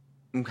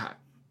 Okay.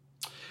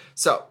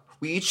 So,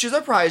 we each choose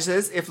our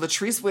prizes. If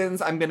Latrice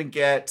wins, I'm going to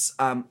get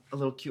a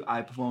little cute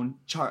iPhone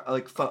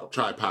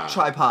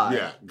tripod.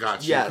 Yeah,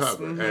 got you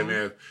covered. Mm-hmm.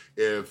 And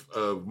if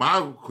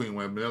my queen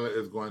wins, Manila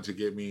is going to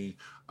get me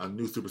a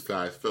new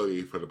supersized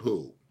floaty for the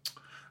pool.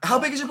 How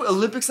big is your pool?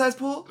 Olympic-sized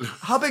pool?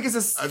 How big is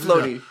this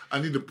floaty?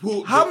 I need the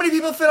pool. How many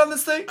people fit on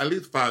this thing? At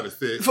least 5 to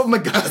 6. Oh my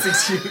God,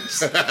 it's huge.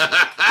 That's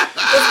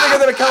bigger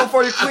than a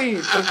California queen,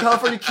 a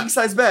California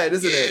king-size bed,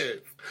 isn't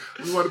it?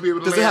 We want to be able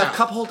to. Does it have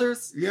cup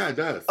holders? Yeah, it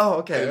does. Oh,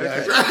 okay.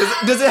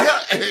 Does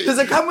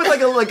it come with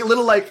like a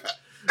little like?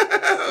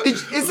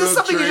 Is this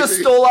something you just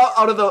stole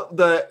out of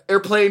the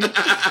airplane?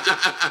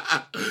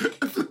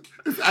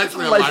 It's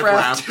actually a life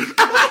raft.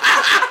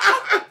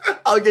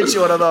 I'll get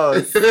you one of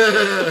those.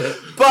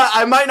 But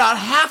I might not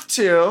have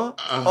to.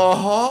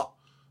 Oh,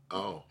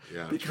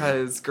 yeah.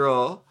 Because,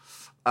 girl,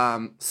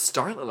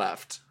 Starlet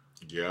left.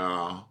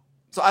 Yeah.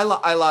 So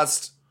I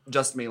lost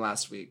Just Me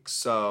last week,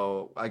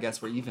 so I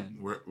guess we're even.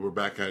 We're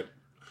back at.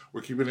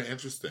 We're keeping it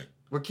interesting.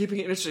 We're keeping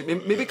it interesting.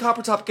 Maybe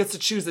Copper Top gets to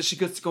choose that she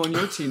gets to go on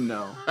your team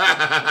now.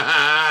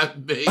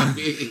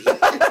 Maybe.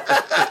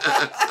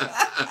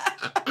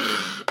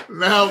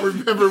 Now,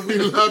 remember, we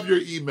love your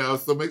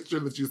emails, so make sure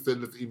that you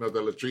send us emails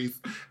at Latrice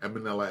and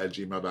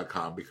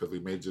Manila@gmail.com because we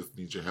may just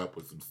need your help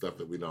with some stuff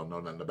that we don't know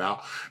nothing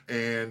about.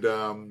 And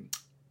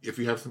if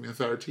you have some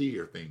insider tea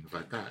or things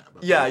like that.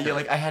 Yeah, you're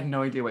like, I had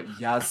no idea what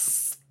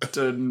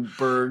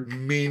Yass-tonbury.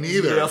 Me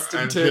neither.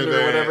 Yass-tonbury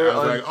or whatever. I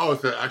was like, oh,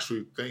 it's an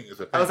actual thing. It's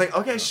a thing. I was like,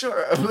 okay,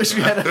 sure. I wish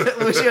we had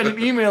an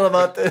email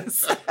about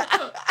this.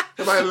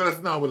 Somebody let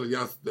us know what a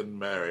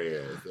Yass-tonbury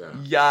is. Yeah.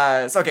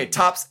 Yes. Okay,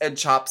 tops and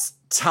chops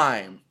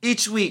time.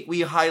 Each week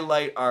we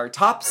highlight our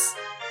tops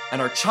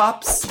and our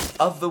chops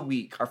of the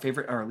week, our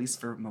favorite, our least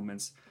favorite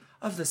moments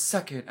of the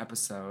second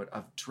episode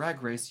of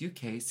Drag Race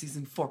UK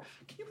Season 4.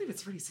 Can you believe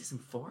it's already Season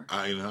 4?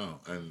 I know.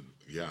 And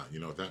yeah, you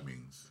know what that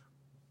means.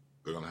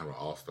 They're going to have an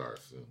all-star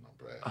soon,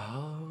 I bet.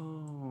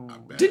 Oh. I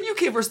bet. Didn't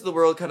UK versus the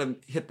World kind of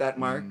hit that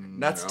mark?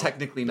 That's No,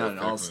 technically not an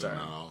that's all-star.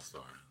 technically not an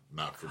all-star.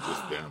 Not for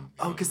just them.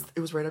 Oh, because it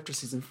was right after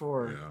Season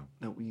 4 Yeah.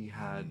 that we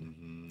had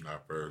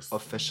Not first.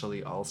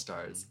 officially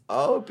all-stars.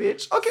 Oh,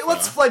 bitch. Okay,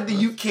 let's flood the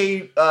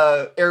UK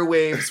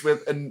airwaves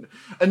with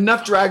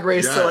enough Drag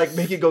Race to, like, Yes.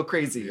 make it go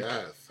crazy.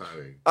 Yes,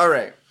 honey. All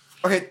right.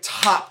 Okay,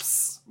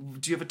 tops.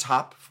 Do you have a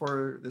top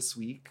for this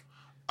week?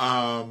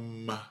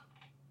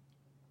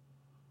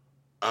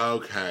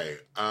 Okay.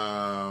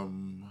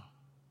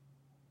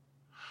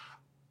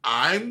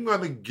 I'm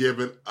gonna give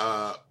it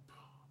up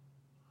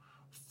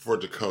for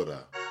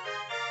Dakota.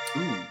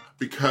 Ooh.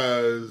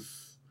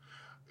 Because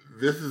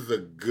this is a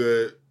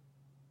good,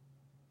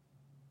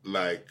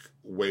 like,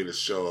 way to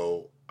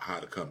show how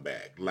to come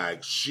back.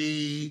 Like,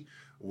 she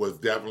was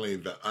definitely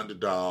the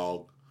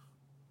underdog,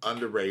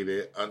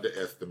 underrated,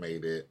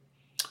 underestimated,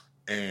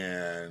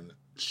 and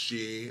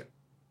she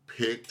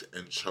picked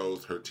and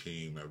chose her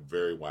team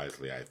very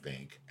wisely, I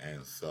think.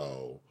 And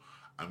so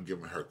I'm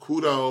giving her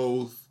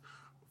kudos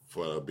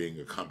for being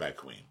a comeback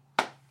queen.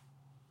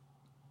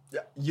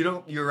 Yeah,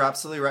 you're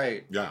absolutely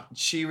right. Yeah.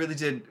 She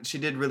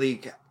did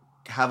really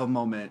have a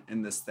moment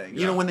in this thing.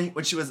 You Yeah. know,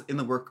 when she was in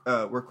the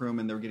workroom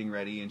and they were getting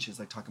ready and she was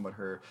like talking about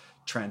her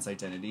trans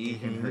identity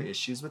and her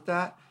issues with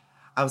that.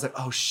 I was like,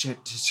 oh shit,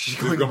 she's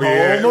going home. gonna be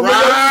it. Oh my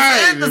God,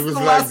 Right. this It was is the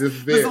like, last. this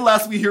is This is it. the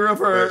last we hear of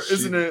her, But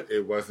isn't it?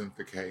 It wasn't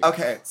the case.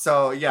 Okay,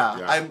 so yeah,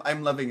 Yeah.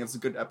 I'm loving it. It's a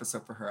good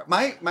episode for her.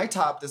 My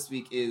top this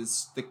week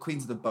is the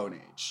Queens of the Bone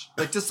Age,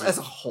 like just as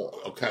a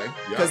whole, Okay. Yeah.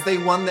 because they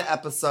won the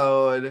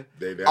episode.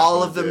 They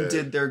All of them definitely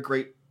did their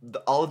great.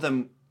 All of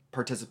them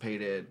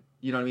participated.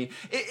 You know what I mean?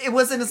 It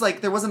wasn't as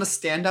like there wasn't a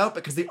standout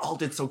because they all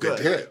did so good.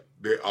 They did.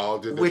 They all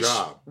did the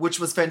job. Which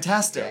was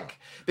fantastic.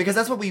 Yeah. Because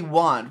that's what we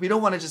want. We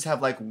don't want to just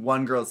have like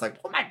one girl that's like,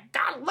 oh my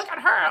God, look at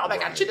her. Oh my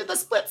God, she did the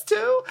splits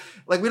too.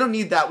 Like, we don't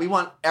need that. We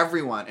want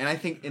everyone. And I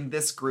think in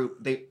this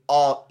group, they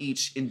all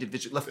each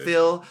individual.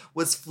 LaFille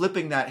was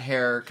flipping that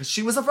hair because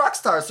she was a rock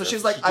star. So Yes,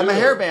 she's like, she I'm a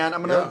did. hairband.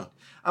 I'm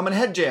gonna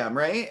head jam,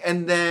 right?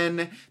 And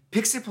then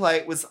Pixie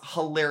Polite was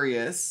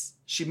hilarious.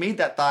 She made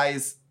that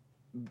thighs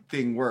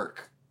thing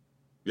work.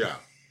 Yeah.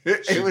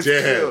 It She was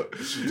did.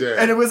 cute. She did.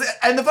 And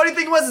the funny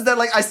thing was is that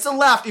like I still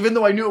laughed even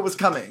though I knew it was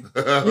coming.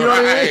 You know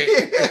what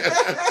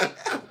I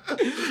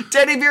mean?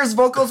 Teddy Bear's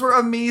vocals were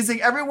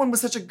amazing. Everyone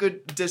was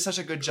did such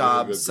a good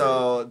job. good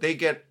So they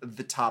get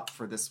the top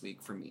for this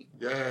week for me.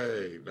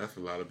 Yay. That's a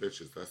lot of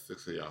bitches. That's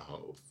 6 of y'all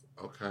hoes.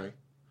 Okay.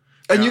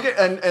 And Now- you get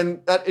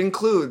and that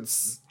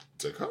includes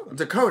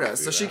Dakota.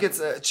 So she Yeah.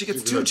 gets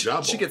She's a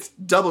double. she gets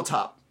double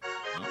top.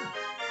 Oh.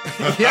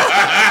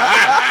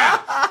 Yeah.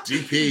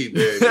 GP,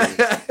 baby.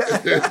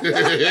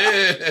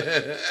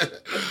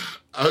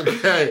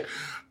 Okay.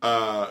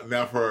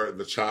 Now for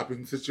the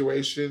chopping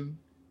situation.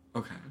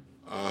 Okay.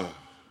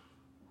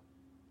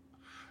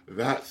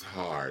 That's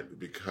hard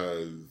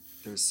because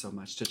There's so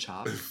much to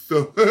chop.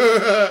 so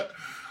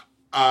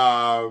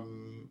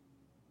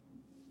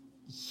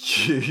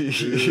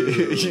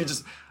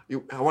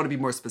I want to be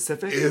more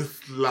specific.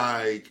 it's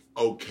like,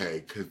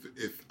 okay, because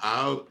it's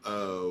out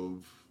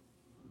of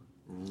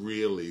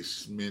really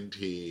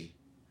Sminty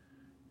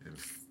and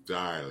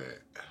Starlet.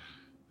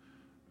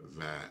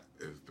 That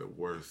is the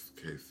worst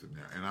case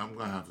scenario. And I'm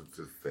going to have to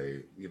just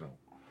say, you know,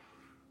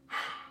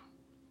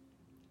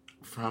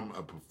 from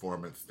a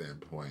performance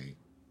standpoint,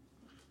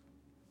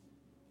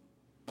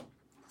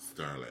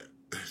 Starlet,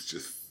 it's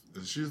just,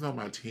 and she's on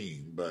my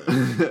team, but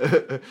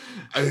I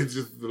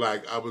just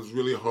like, I was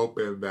really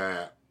hoping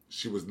that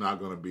she was not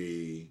going to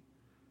be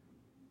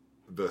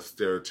the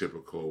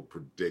stereotypical,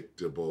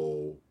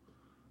 predictable,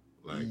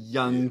 like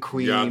young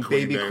queen,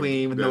 baby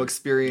queen with no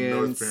experience.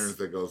 No experience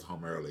that goes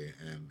home early,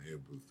 and it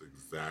was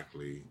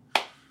exactly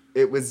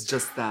It was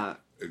just that.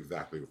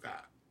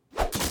 that.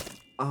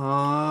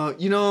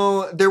 You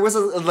know, there was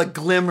a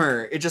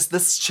glimmer.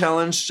 This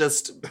challenge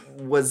just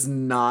was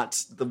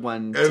not the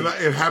one. And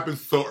it happened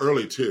so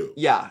early too.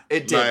 Yeah,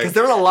 it did. Like, Because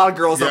there were a lot of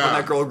girls up in yeah.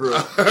 that girl group.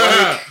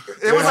 Like,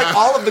 it was like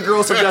all of the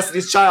girls from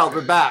Destiny's Child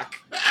were back.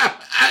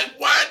 I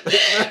want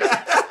it.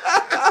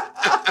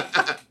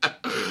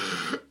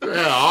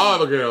 Yeah, all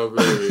the girls,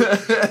 baby.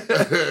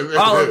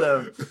 All of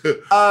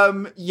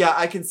them. Yeah,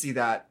 I can see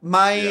that.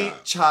 My Yeah.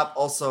 chop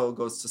also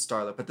goes to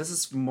Starlet, but this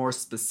is more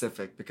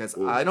specific because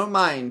Ooh. I don't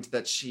mind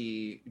that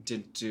she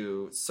didn't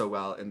do so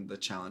well in the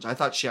challenge. I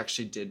thought she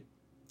actually did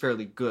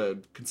fairly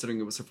good considering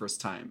it was her first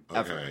time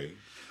ever. Okay.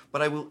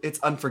 But it's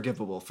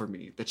unforgivable for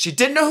me that she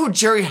didn't know who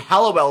Jerry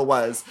Halliwell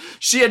was.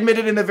 She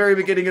admitted in the very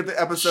beginning of the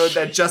episode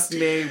that Just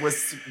May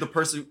was the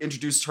person who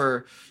introduced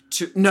her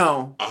to.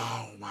 No.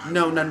 Oh my.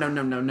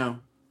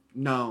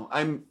 No,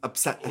 I'm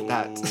upset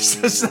that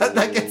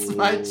that gets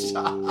my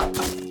job.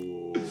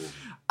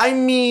 I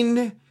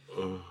mean,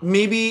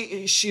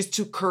 Maybe she's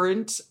too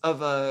current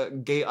of a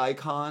gay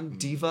icon,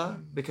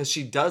 diva, because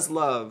she does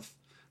love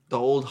the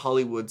old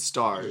Hollywood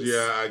stars.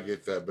 Yeah, I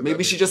get that. But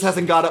Maybe she just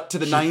hasn't got up to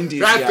the 90s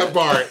That's yet. the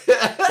part.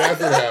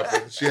 That's what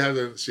happened. She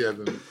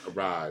hasn't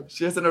arrived.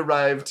 She hasn't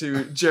arrived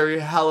to Jerry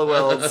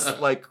Halliwell's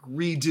like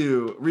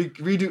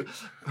redo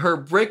her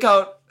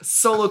breakout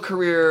solo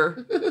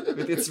career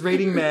with It's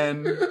Raining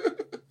Men.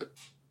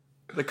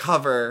 The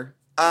cover.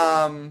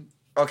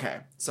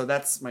 Okay, so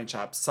that's my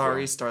chop.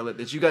 Sorry, Starlet,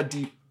 that you got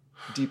DP'd.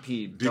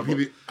 DP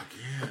again.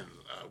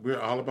 We're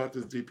all about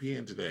this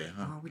DPing today,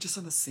 huh? Oh, we're just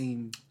on the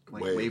same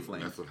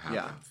wavelength. That's what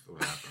happens.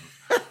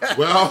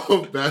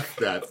 Well, that's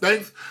that.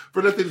 Thanks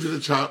for listening to The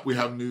Chop. We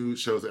have new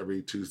shows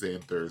every Tuesday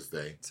and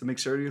Thursday. So make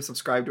sure you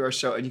subscribe to our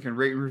show, and you can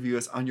rate and review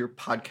us on your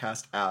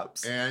podcast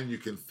apps. And you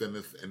can send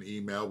us an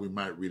email. We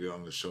might read it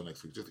on the show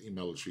next week. Just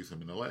email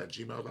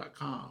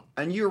latricemanila@gmail.com.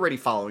 And you're already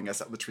following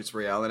us at Latrice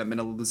Royale and at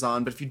Manila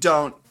Luzon, but if you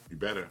don't... You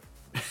better.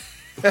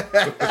 And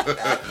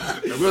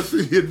we'll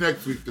see you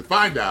next week to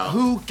find out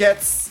who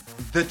gets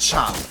the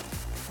chop.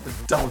 The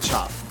double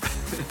chop.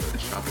 The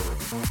chopper.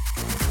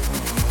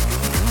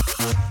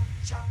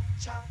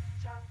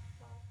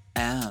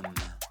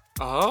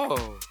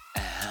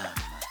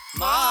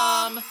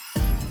 Mom.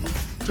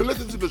 To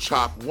listen to The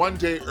Chop one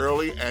day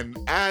early and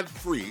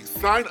ad-free,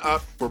 sign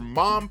up for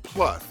Mom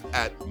Plus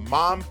at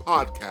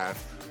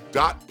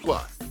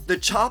mompodcast.plus. The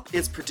Chop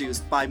is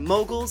produced by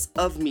Moguls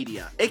of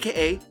Media,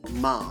 aka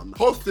Mom,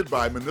 Hosted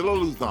by Manila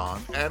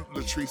Luzon and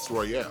Latrice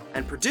Royale.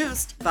 and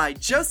produced by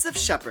Joseph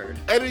Shepard.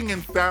 Editing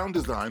and sound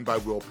design by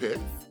Will Pitt.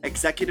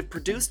 Executive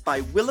produced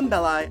by Willem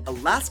Belli,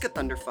 Alaska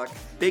Thunderfuck,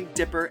 Big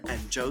Dipper,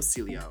 and Joe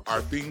Celio.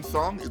 Our theme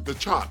song is The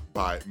Chop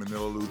by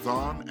Manila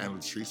Luzon and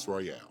Latrice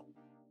Royale.